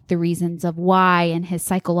through like the reasons of why and his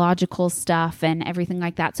psychological stuff and everything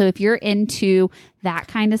like that. So if you're into that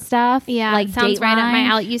kind of stuff, like sounds right up my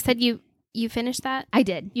alley. You said you finished that? I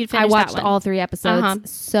did. You finished I watched that one. all 3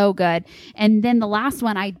 episodes. So good. And then the last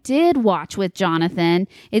one I did watch with Jonathan.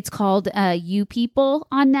 It's called You People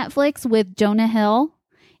on Netflix with Jonah Hill.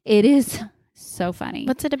 It is so funny.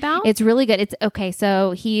 What's it about? It's really good. It's okay.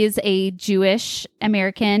 So he is a Jewish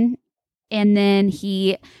American, and then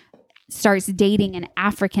he starts dating an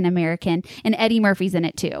African American, and Eddie Murphy's in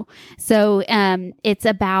it too. So it's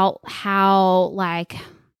about how like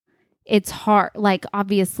it's hard, like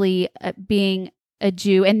obviously being a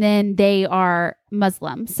Jew, and then they are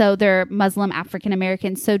Muslim. So they're Muslim African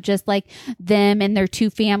Americans. So just like them and their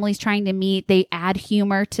 2 families trying to meet, they add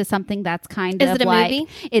humor to something that's kind of Is it a like movie?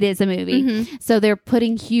 It is a movie. Mm-hmm. So they're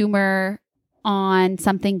putting humor on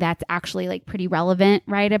something that's actually like pretty relevant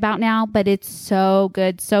right about now, but it's so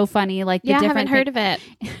good, so funny. Like I haven't heard of it.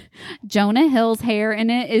 Jonah Hill's hair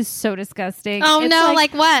in it is so disgusting. Oh it's no,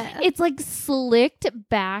 like what? It's like slicked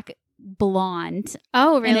back blonde.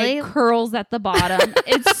 Oh, really? And it curls at the bottom.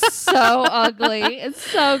 It's so ugly. It's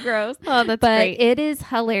so gross. Oh, that's but great. It is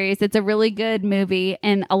hilarious. It's a really good movie,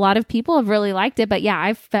 and a lot of people have really liked it. But yeah,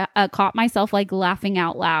 I've caught myself like laughing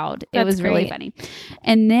out loud. It was really funny.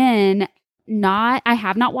 And then I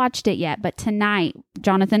have not watched it yet, but tonight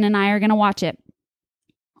Jonathan and I are going to watch it.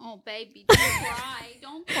 Oh, baby, don't cry.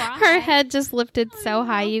 Don't cry. Her head just lifted so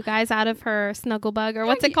high, you guys, out of her snuggle bug, or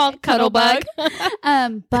what's it called? Cuddle bug.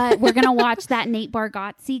 But we're going to watch that Nate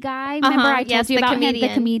Bargatze guy. Remember I told you about him, the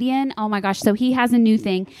comedian? Oh my gosh. So he has a new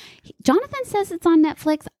thing. Jonathan says it's on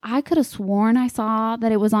Netflix. I could have sworn I saw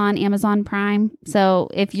that it was on Amazon Prime. So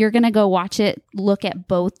if you're going to go watch it, look at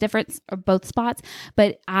both spots.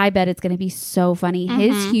 But I bet it's going to be so funny. Mm-hmm.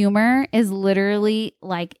 His humor is literally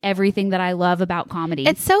like everything that I love about comedy.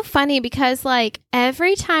 It's so funny because like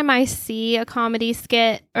every time I see a comedy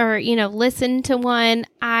skit or, listen to one,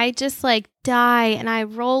 I just like die and I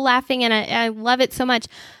roll laughing and I love it so much.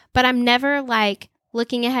 But I'm never like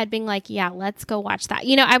looking ahead being like, yeah, let's go watch that.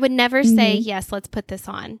 You know, I would never say, yes, let's put this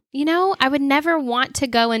on. You know, I would never want to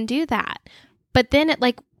go and do that. But then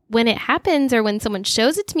when it happens or when someone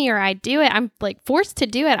shows it to me or I do it, I'm like forced to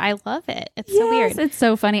do it. I love it. It's so weird. It's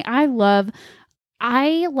so funny. I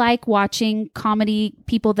like watching comedy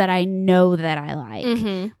people that I know that I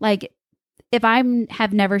like. Like if I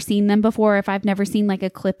have never seen them before, if I've never seen like a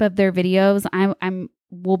clip of their videos, I'm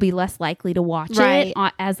will be less likely to watch it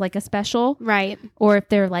as like a special. Right. Or if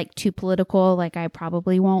they're like too political, like I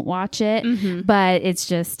probably won't watch it. But it's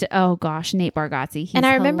just, oh gosh, Nate Bargatze. And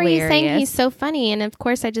I remember you saying he's so funny. And of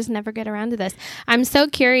course, I just never get around to this. I'm so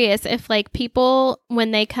curious if like people,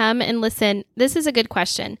 when they come and listen, this is a good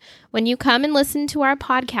question. When you come and listen to our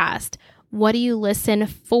podcast, what do you listen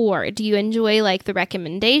for? Do you enjoy like the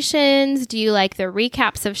recommendations? Do you like the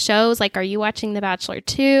recaps of shows? Like, are you watching The Bachelor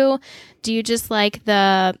 2? Do you just like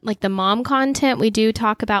the mom content? We do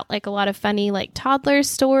talk about like a lot of funny like toddler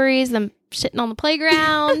stories, them shitting on the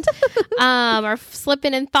playground, or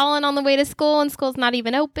slipping and falling on the way to school and school's not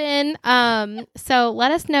even open. So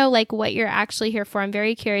let us know like what you're actually here for. I'm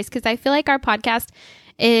very curious because I feel like our podcast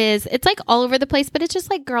it's like all over the place, but it's just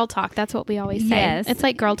like girl talk. That's what we always say. Yes. It's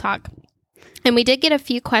like girl talk. And we did get a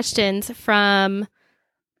few questions from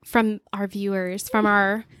our viewers, from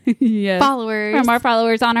our followers. From our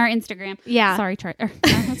followers on our Instagram. Yeah. Sorry, I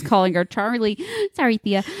was calling her Charlie. Sorry,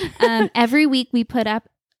 Thea. Every week we put up.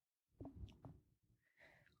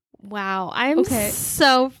 Wow. I'm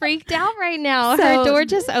so freaked out right now. So her door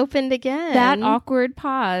just opened again. That awkward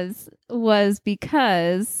pause was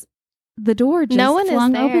because the door just no one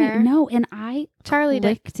flung is there. open. No, and I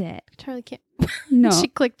clicked it. Charlie can't. No.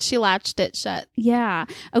 She latched it shut. Yeah.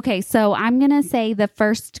 Okay, so I'm going to say the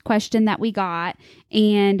first question that we got,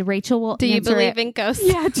 and Rachel will Do you answer believe it. in ghosts?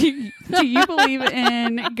 Yeah. Do you believe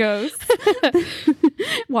in ghosts?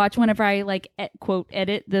 Watch whenever I like quote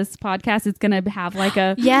edit this podcast, it's going to have like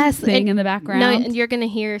a thing in the background. No, and you're going to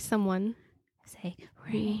hear someone say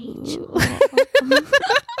Rachel.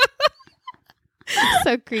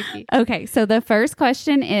 So creepy. Okay, so the first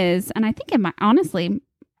question is, and I think it might, honestly,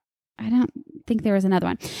 I don't think there was another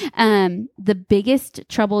one. The biggest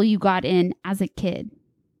trouble you got in as a kid?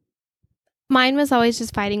 Mine was always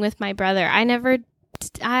just fighting with my brother. I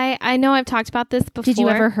know I've talked about this before. Did you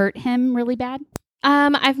ever hurt him really bad?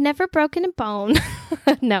 I've never broken a bone.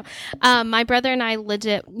 No. My brother and I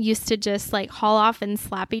legit used to just like haul off and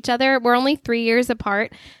slap each other. We're only 3 years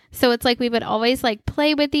apart. So it's like we would always like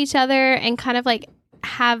play with each other and kind of like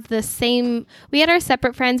have the same, we had our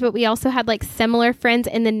separate friends, but we also had like similar friends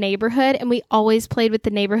in the neighborhood, and we always played with the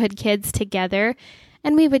neighborhood kids together,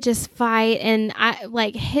 and we would just fight and I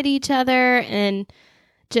like hit each other and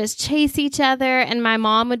just chase each other. And my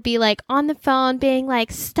mom would be like on the phone being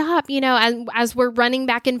like, stop, you know, as we're running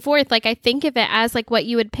back and forth. Like I think of it as like what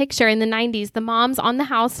you would picture in the 90s, the mom's on the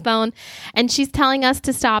house phone and she's telling us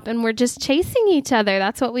to stop and we're just chasing each other.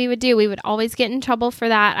 That's what we would do. We would always get in trouble for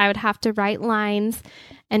that. I would have to write lines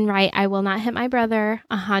and write, I will not hit my brother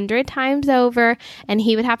 100 times over. And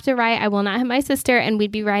he would have to write, I will not hit my sister. And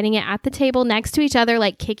we'd be writing it at the table next to each other,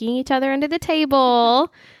 like kicking each other under the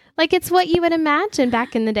table. Like it's what you would imagine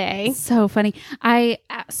back in the day. So funny. I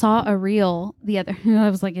saw a reel I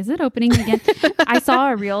was like, is it opening again? I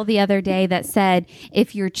saw a reel the other day that said,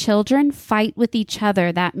 if your children fight with each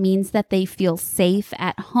other, that means that they feel safe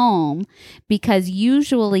at home, because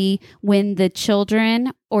usually when the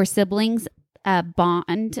children or siblings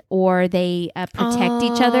bond or they protect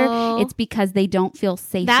each other, it's because they don't feel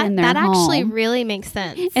safe in their home. That actually really makes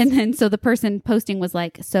sense. And then so the person posting was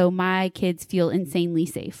like, so my kids feel insanely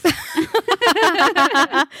safe.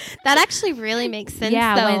 That actually really makes sense.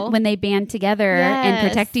 Yeah, when they band together and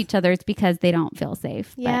protect each other, it's because they don't feel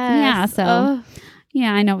safe. Yes.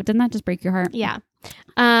 Yeah, I know. Didn't that just break your heart? Yeah.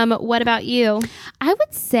 What about you? I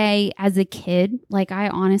would say as a kid, like I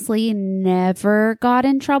honestly never got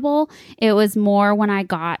in trouble. It was more when I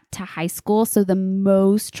got to high school. So the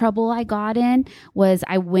most trouble I got in was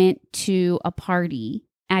I went to a party.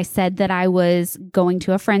 I said that I was going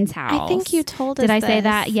to a friend's house. I think you told us Did I say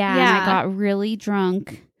that? Yeah. And I got really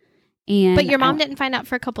drunk. But your mom didn't find out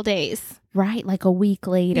for a couple days. Right. Like a week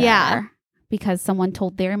later. Yeah. Because someone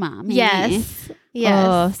told their mom. Yes.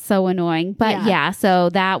 Oh, so annoying. But yeah, so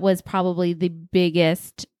that was probably the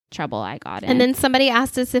biggest trouble I got in. And then somebody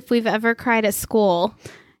asked us if we've ever cried at school.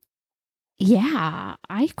 Yeah,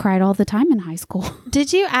 I cried all the time in high school.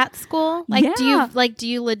 Did you at school? Like, yeah. do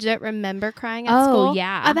you legit remember crying at school? Oh,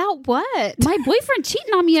 yeah. About what? My boyfriend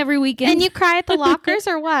cheating on me every weekend. And you cry at the lockers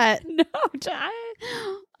or what? No,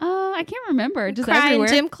 Oh, I can't remember. Just Cry everywhere.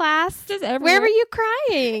 in gym class? Just everywhere. Where were you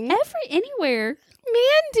crying? Anywhere.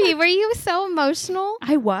 Mandy, were you so emotional?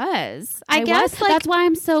 I was. I guess, like- that's why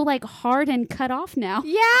I'm so like hard and cut off now.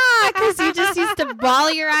 Yeah, because you just used to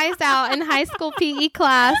bawl your eyes out in high school PE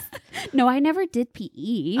class. No, I never did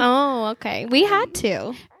PE. Oh, okay. We had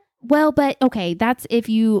to. Well, but okay, that's if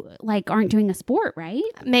you like aren't doing a sport, right?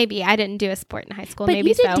 Maybe. I didn't do a sport in high school. But Maybe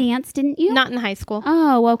you did so. dance, didn't you? Not in high school.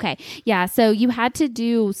 Oh, okay. Yeah, so you had to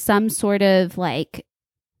do some sort of like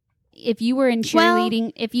if you were in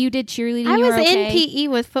cheerleading, if you did cheerleading, I you was were okay. in PE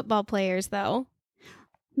with football players, though.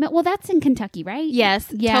 Well, that's in Kentucky, right? Yes.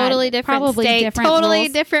 Yeah, totally different probably state. different Totally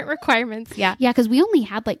rules. different requirements. Yeah. Yeah, because we only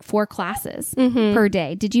had like 4 classes Mhm. per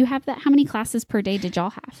day. Did you have that? How many classes per day did y'all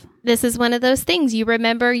have? This is one of those things. You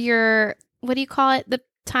remember your, what do you call it? The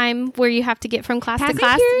time where you have to get from class Passing to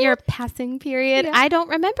class? period? Your passing period. Yeah. I don't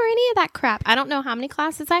remember any of that crap. I don't know how many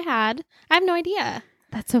classes I had. I have no idea.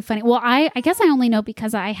 That's so funny. Well, I guess I only know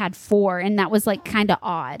because I had 4, and that was like kind of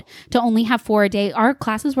odd to only have 4 a day. Our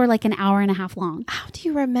classes were like an hour and a half long. How do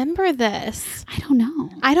you remember this? I don't know.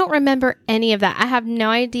 I don't remember any of that. I have no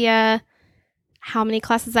idea how many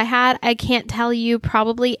classes I had. I can't tell you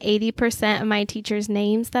probably 80% of my teachers'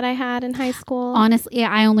 names that I had in high school. Honestly,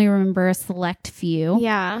 I only remember a select few.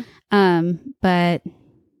 Yeah. But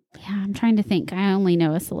yeah, I'm trying to think. I only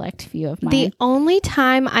know a select few of mine. The only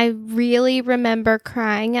time I really remember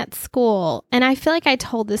crying at school, and I feel like I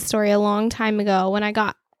told this story a long time ago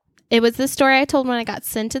it was the story I told when I got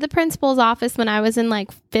sent to the principal's office when I was in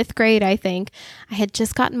like 5th grade, I think. I had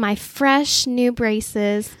just gotten my fresh new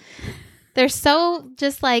braces. They're so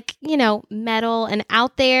just like, metal and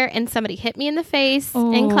out there, and somebody hit me in the face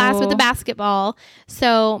in class with a basketball.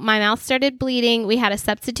 So my mouth started bleeding. We had a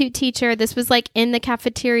substitute teacher. This was like in the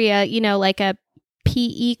cafeteria, like a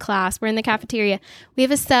PE class. We're in the cafeteria. We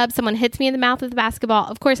have a sub. Someone hits me in the mouth with a basketball.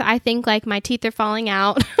 Of course, I think like my teeth are falling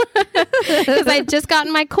out because I'd just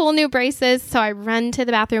gotten my cool new braces. So I run to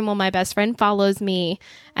the bathroom while my best friend follows me.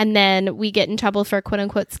 And then we get in trouble for quote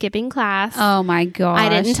unquote skipping class. Oh my gosh. I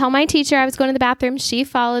didn't tell my teacher I was going to the bathroom. She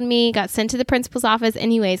followed me, got sent to the principal's office.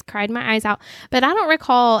 Anyways, cried my eyes out. But I don't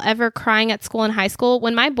recall ever crying at school in high school.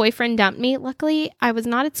 When my boyfriend dumped me, luckily I was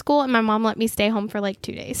not at school and my mom let me stay home for like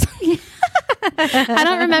 2 days. I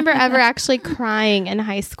don't remember ever actually crying in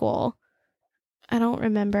high school. I don't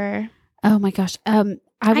remember. Oh my gosh.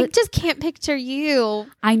 I just can't picture you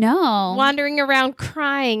I know. wandering around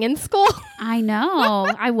crying in school I know.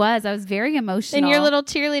 I was very emotional. in your little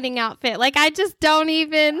cheerleading outfit. Like, I just don't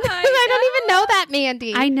even, I don't even know that,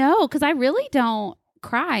 Mandy. I know, because I really don't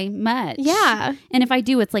cry much. Yeah. And if I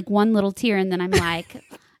do, it's like one little tear, and then I'm like,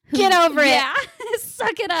 Get over it. Yeah.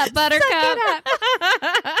 Suck it up, buttercup. Suck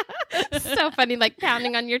it up. So funny, like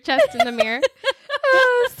pounding on your chest in the mirror.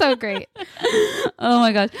 Oh, so great. Oh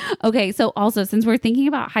my gosh. Okay, so also since we're thinking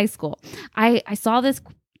about high school, I saw this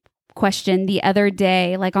question the other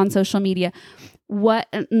day, like on social media.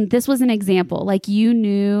 This was an example. Like, you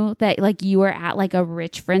knew that like you were at like a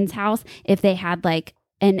rich friend's house if they had like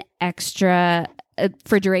an extra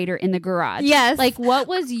refrigerator in the garage. Yes. Like, what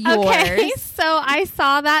was yours? Okay, so I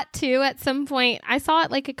saw that too at some point. I saw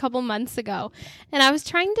it like a couple months ago, and I was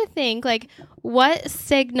trying to think like what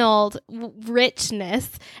signaled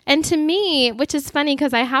richness. And to me, which is funny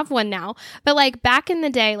because I have one now, but like back in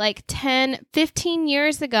the day, like 10, 15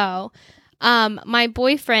 years ago, my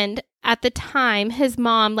boyfriend at the time, his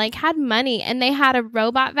mom like had money and they had a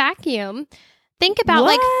robot vacuum. Think about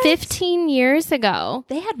like 15 years ago.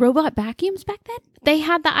 They had robot vacuums back then? They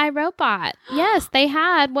had the iRobot. Yes, they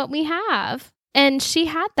had what we have. And she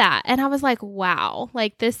had that. And I was like, wow,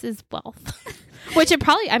 like this is wealth. Which it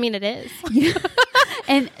probably, I mean, it is. Yeah.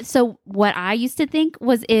 And so what I used to think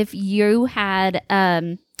was if you had,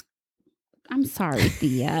 I'm sorry,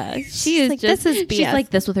 Thea. She is like, just, this is BS. she's like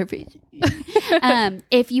this with her face.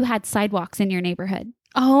 If you had sidewalks in your neighborhood.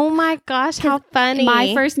 Oh my gosh, how funny.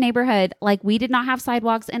 My first neighborhood, like we did not have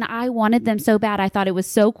sidewalks and I wanted them so bad. I thought it was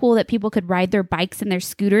so cool that people could ride their bikes and their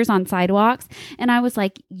scooters on sidewalks. And I was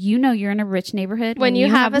like, you're in a rich neighborhood when you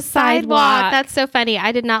have a sidewalk. That's so funny.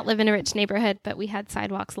 I did not live in a rich neighborhood, but we had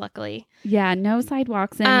sidewalks, luckily. Yeah, no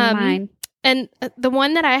sidewalks in mine. And the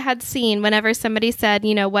one that I had seen whenever somebody said,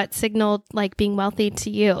 what signaled like being wealthy to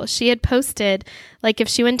you, she had posted like if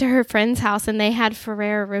she went to her friend's house and they had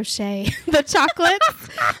Ferrero Rocher, the chocolates.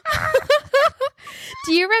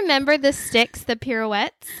 Do you remember the sticks, the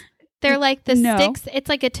pirouettes? They're like the sticks. It's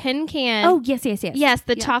like a tin can. Oh, yes. Yes,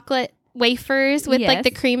 the chocolate wafers with like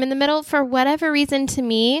the cream in the middle. For whatever reason, to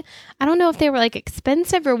me, I don't know if they were like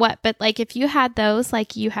expensive or what, but like if you had those,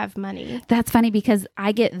 like you have money. That's funny because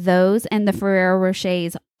I get those and the Ferrero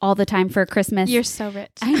Rochers all the time for Christmas. You're so rich.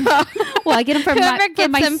 I know. Well, I get them from Whoever my, gets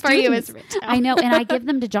from my them students. for you is rich. I know, and I give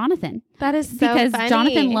them to Jonathan. That is so because funny.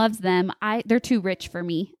 Jonathan loves them. They're too rich for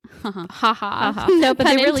me. Ha ha. No, but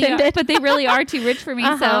Pun they really intended. are. But they really are too rich for me.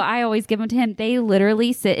 So I always give them to him. They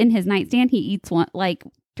literally sit in his nightstand. He eats one like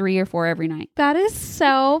 3 or 4 every night. That is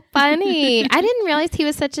so funny. I didn't realize he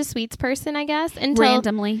was such a sweets person, I guess, until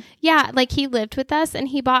Randomly. Yeah, like he lived with us and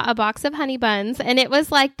he bought a box of honey buns and it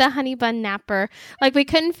was like the honey bun napper. Like we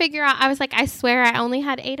couldn't figure out. I was like, I swear I only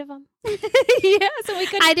had 8 of them. Yeah, so we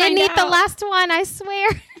couldn't I didn't find eat the out. last one, I swear.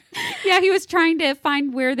 Yeah, he was trying to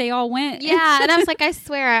find where they all went. Yeah, and I was like, I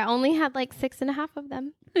swear I only had like 6.5 of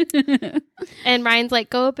them. And Ryan's like,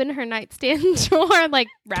 go open her nightstand drawer, like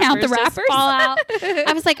Count the just wrappers. fall out.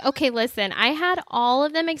 I was like, okay, listen, I had all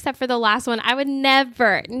of them except for the last one. I would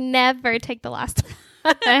never take the last one.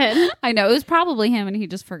 I know. It was probably him and he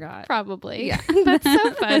just forgot. Probably. Yeah. That's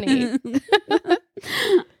so funny.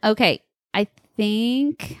 Okay. I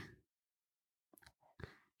think.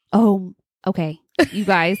 Oh, okay. You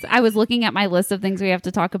guys, I was looking at my list of things we have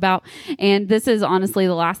to talk about, and this is honestly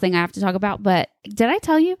the last thing I have to talk about. But did I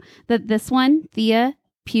tell you that this one, Thea,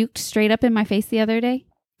 puked straight up in my face the other day?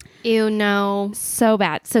 Ew, no. So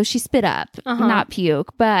bad. So she spit up, not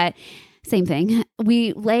puke, but same thing.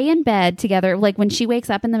 We lay in bed together. Like when she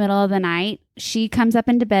wakes up in the middle of the night, she comes up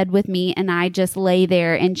into bed with me and I just lay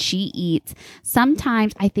there and she eats.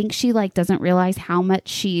 Sometimes I think she like doesn't realize how much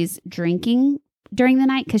she's drinking during the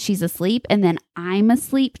night because she's asleep, and then I'm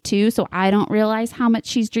asleep too, so I don't realize how much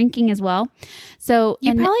she's drinking as well. So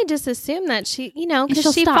you probably just assume that she,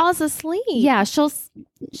 because she stop. falls asleep. Yeah, she'll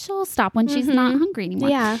stop when she's not hungry anymore.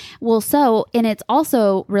 Yeah. Well, and it's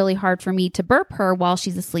also really hard for me to burp her while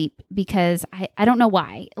she's asleep because I don't know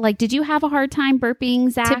why. Like, did you have a hard time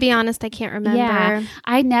burping, Zach? To be honest, I can't remember. Yeah,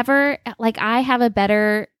 I never, like, I have a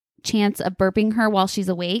better chance of burping her while she's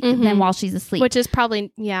awake than while she's asleep, which is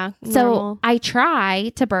probably normal. So I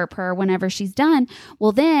try to burp her whenever she's done.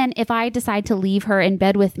 Well, then if I decide to leave her in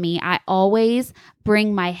bed with me, I always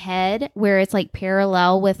bring my head where it's like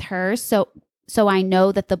parallel with her, so I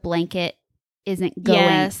know that the blanket isn't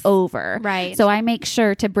going over. Right. So I make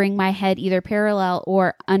sure to bring my head either parallel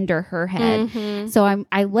or under her head. So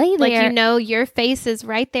I lay there. Like, your face is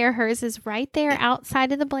right there. Hers is right there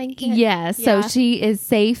outside of the blanket. Yes. So she is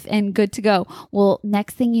safe and good to go. Well,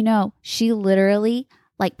 next thing you know, she literally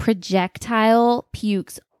like projectile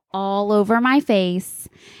pukes all over my face.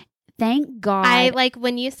 Thank God.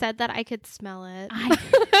 When you said that, I could smell it.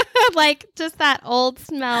 Like just that old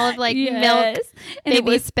smell of like milk, and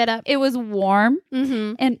baby spit up. It was warm,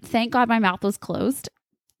 and thank God my mouth was closed.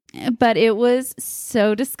 But it was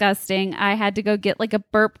so disgusting. I had to go get like a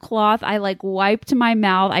burp cloth. I like wiped my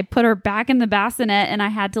mouth. I put her back in the bassinet and I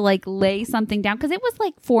had to like lay something down because it was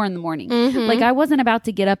like 4 a.m. Like I wasn't about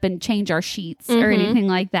to get up and change our sheets or anything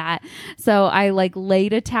like that. So I like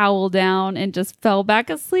laid a towel down and just fell back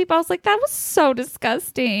asleep. I was like, that was so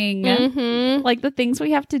disgusting. Like the things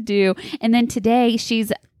we have to do. And then today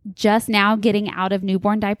she's just now getting out of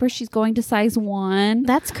newborn diapers. She's going to size 1.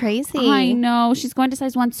 That's crazy. I know. She's going to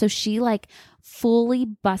size 1. So she like fully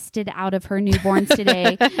busted out of her newborns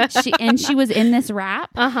today. She was in this wrap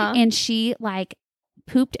and she like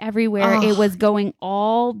pooped everywhere. It was going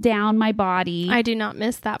all down my body. I do not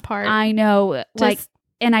miss that part. I know.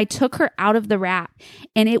 And I took her out of the wrap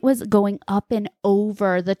and it was going up and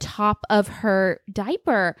over the top of her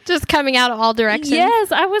diaper. Just coming out all directions.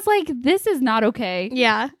 Yes. I was like, this is not okay.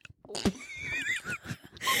 Yeah.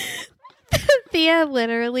 Thea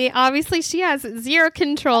literally, obviously she has zero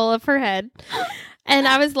control of her head. And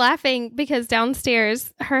I was laughing because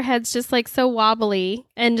downstairs her head's just like so wobbly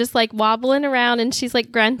and just like wobbling around and she's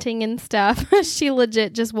like grunting and stuff. She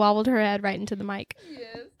legit just wobbled her head right into the mic.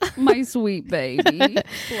 Yes. My sweet baby.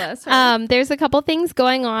 Bless her. There's a couple things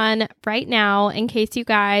going on right now in case you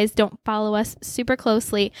guys don't follow us super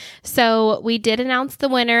closely. So we did announce the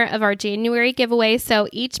winner of our January giveaway. So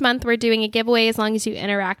each month we're doing a giveaway as long as you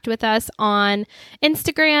interact with us on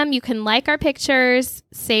Instagram. You can like our pictures,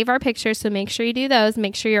 save our pictures. So make sure you do those.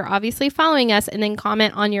 Make sure you're obviously following us and then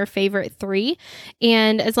comment on your favorite 3.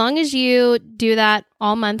 And as long as you do that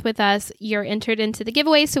all month with us, you're entered into the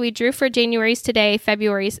giveaway. So we drew for January's today.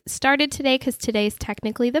 February's started today because today's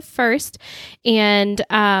technically the 1st. And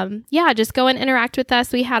just go and interact with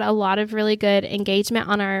us. We had a lot of really good engagement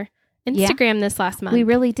on our Instagram this last month. We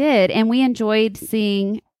really did. And we enjoyed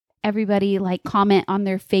seeing everybody like comment on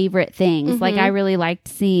their favorite things. Like I really liked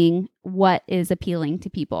seeing what is appealing to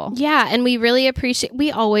people. Yeah. And we really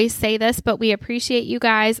we always say this, but we appreciate you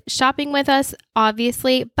guys shopping with us,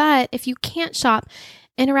 obviously. But if you can't shop,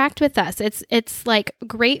 interact with us. It's like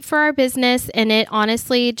great for our business. And it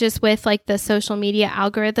honestly, just with like the social media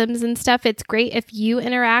algorithms and stuff, it's great if you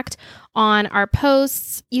interact on our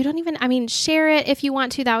posts. You don't even, share it if you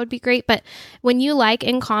want to, that would be great. But when you like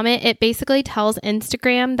and comment, it basically tells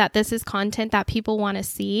Instagram that this is content that people want to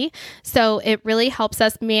see. So it really helps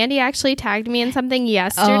us. Mandy actually tagged me in something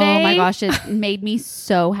yesterday. Oh my gosh, it made me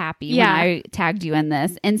so happy when I tagged you in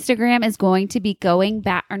this. Instagram is going to be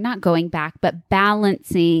but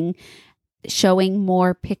balancing showing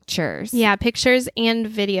more pictures. Yeah, pictures and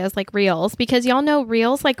videos, like reels, because y'all know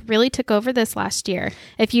reels like really took over this last year.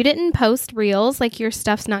 If you didn't post reels, like your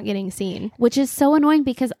stuff's not getting seen. Which is so annoying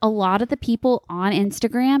because a lot of the people on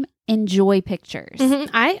Instagram enjoy pictures. Mm-hmm.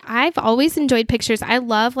 I've always enjoyed pictures. I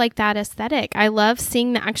love like that aesthetic. I love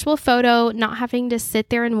seeing the actual photo, not having to sit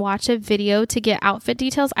there and watch a video to get outfit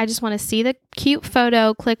details. I just want to see the cute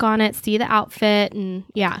photo, click on it, see the outfit, and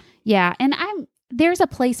yeah. Yeah, and there's a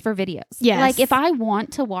place for videos. Yes. Like if I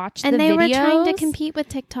want to watch and the they videos, were trying to compete with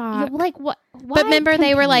TikTok. Like what? But remember,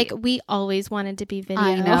 they were like, we always wanted to be video.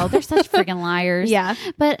 I know. They're such friggin' liars. Yeah.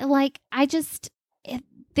 But like,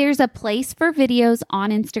 there's a place for videos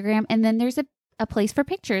on Instagram, and then there's a place for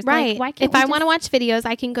pictures. Right. Like, why can't if I want to watch videos,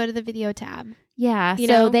 I can go to the video tab. Yeah. You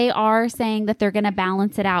so know? they are saying that they're going to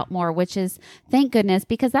balance it out more, which is thank goodness,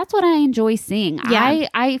 because that's what I enjoy seeing. Yeah.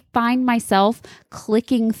 I find myself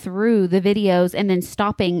clicking through the videos and then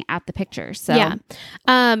stopping at the pictures. So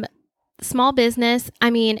yeah. Small business.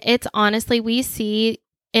 It's honestly, we see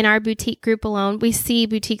in our boutique group alone, we see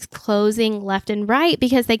boutiques closing left and right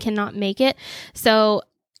because they cannot make it. So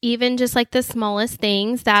even just like the smallest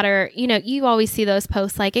things that are, you always see those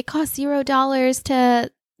posts like it costs $0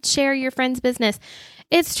 to share your friend's business.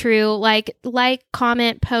 It's true. Like,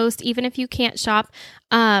 comment, post, even if you can't shop.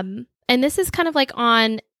 And this is kind of like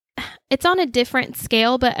it's on a different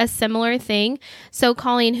scale, but a similar thing. So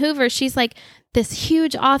Colleen Hoover, she's like this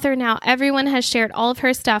huge author now. Everyone has shared all of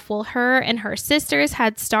her stuff. Well, her and her sisters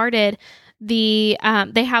had started they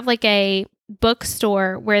have like a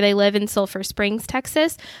bookstore where they live in Sulphur Springs,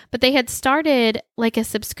 Texas, but they had started like a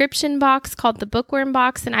subscription box called the Bookworm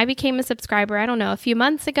Box, and I became a subscriber, I don't know, a few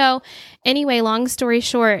months ago. Anyway, long story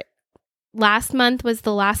short, last month was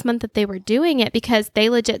the last month that they were doing it because they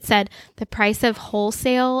legit said the price of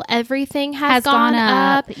wholesale everything has gone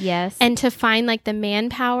up. Yes. And to find like the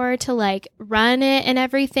manpower to like run it and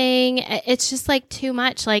everything, it's just like too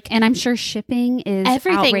much. Like, and I'm sure shipping is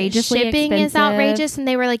outrageously shipping expensive. is outrageous. And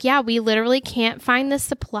they were like, yeah, we literally can't find the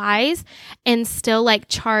supplies and still like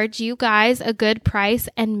charge you guys a good price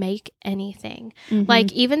and make anything. Mm-hmm. Like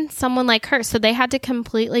even someone like her. So they had to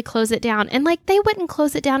completely close it down, and like they wouldn't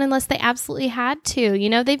close it down unless they absolutely had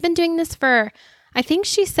to. They've been doing this for, I think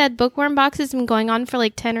she said Bookworm Box has been going on for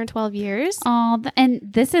like 10 or 12 years. Oh, and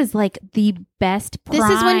this is like the best prime. This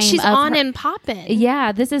is when she's on and popping.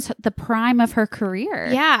 Yeah, this is the prime of her career.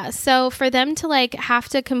 Yeah, so for them to like have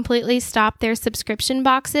to completely stop their subscription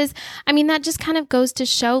boxes, that just kind of goes to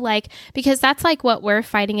show like, because that's like what we're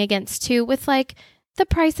fighting against too with like the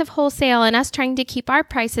price of wholesale and us trying to keep our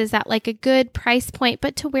prices at like a good price point,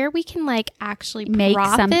 but to where we can like actually make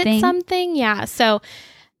profit something. Yeah. So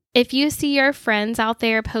if you see your friends out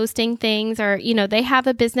there posting things or, they have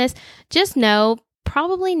a business, just know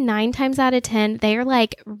probably 9 times out of 10, they are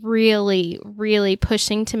like really, really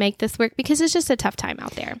pushing to make this work because it's just a tough time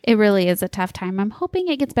out there. It really is a tough time. I'm hoping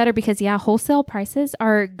it gets better because wholesale prices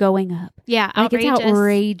are going up. Yeah. Like it's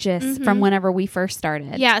outrageous from whenever we first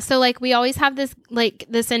started. Yeah. So like we always have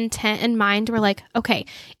this intent in mind. We're like, okay,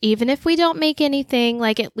 even if we don't make anything,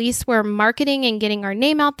 like at least we're marketing and getting our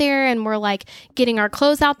name out there and we're like getting our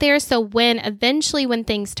clothes out there. So when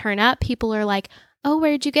things turn up, people are like, oh,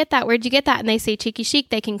 where'd you get that? Where'd you get that? And they say Cheeky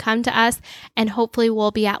Chic, they can come to us and hopefully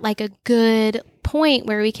we'll be at like a good point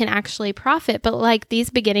where we can actually profit. But like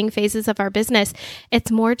these beginning phases of our business,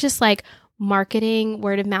 it's more just like marketing,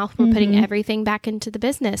 word of mouth. We're putting everything back into the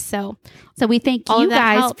business. So we thank you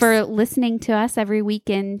guys for listening to us every week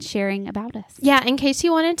and sharing about us. Yeah. In case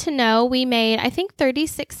you wanted to know, we made, I think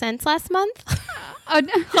 36 cents last month on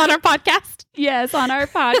our podcast. Yes, on our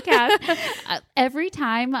podcast. Every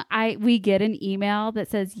time we get an email that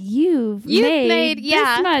says you've made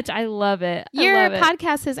this much, I love it. Your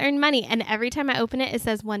podcast has earned money, and every time I open it, it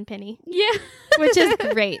says 1 penny. Yeah, which is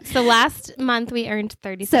great. So last month we earned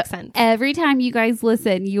 36 cents. Every time you guys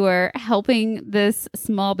listen, you are helping this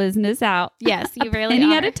small business out. Yes, you really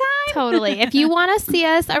penny are. At a time. Totally. If you want to see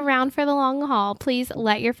us around for the long haul, please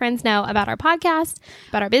let your friends know about our podcast,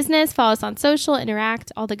 about our business. Follow us on social, interact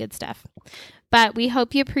interact, all the good stuff. But we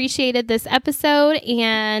hope you appreciated this episode.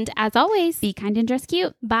 And as always, be kind and dress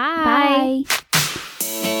cute. Bye.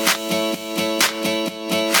 Bye.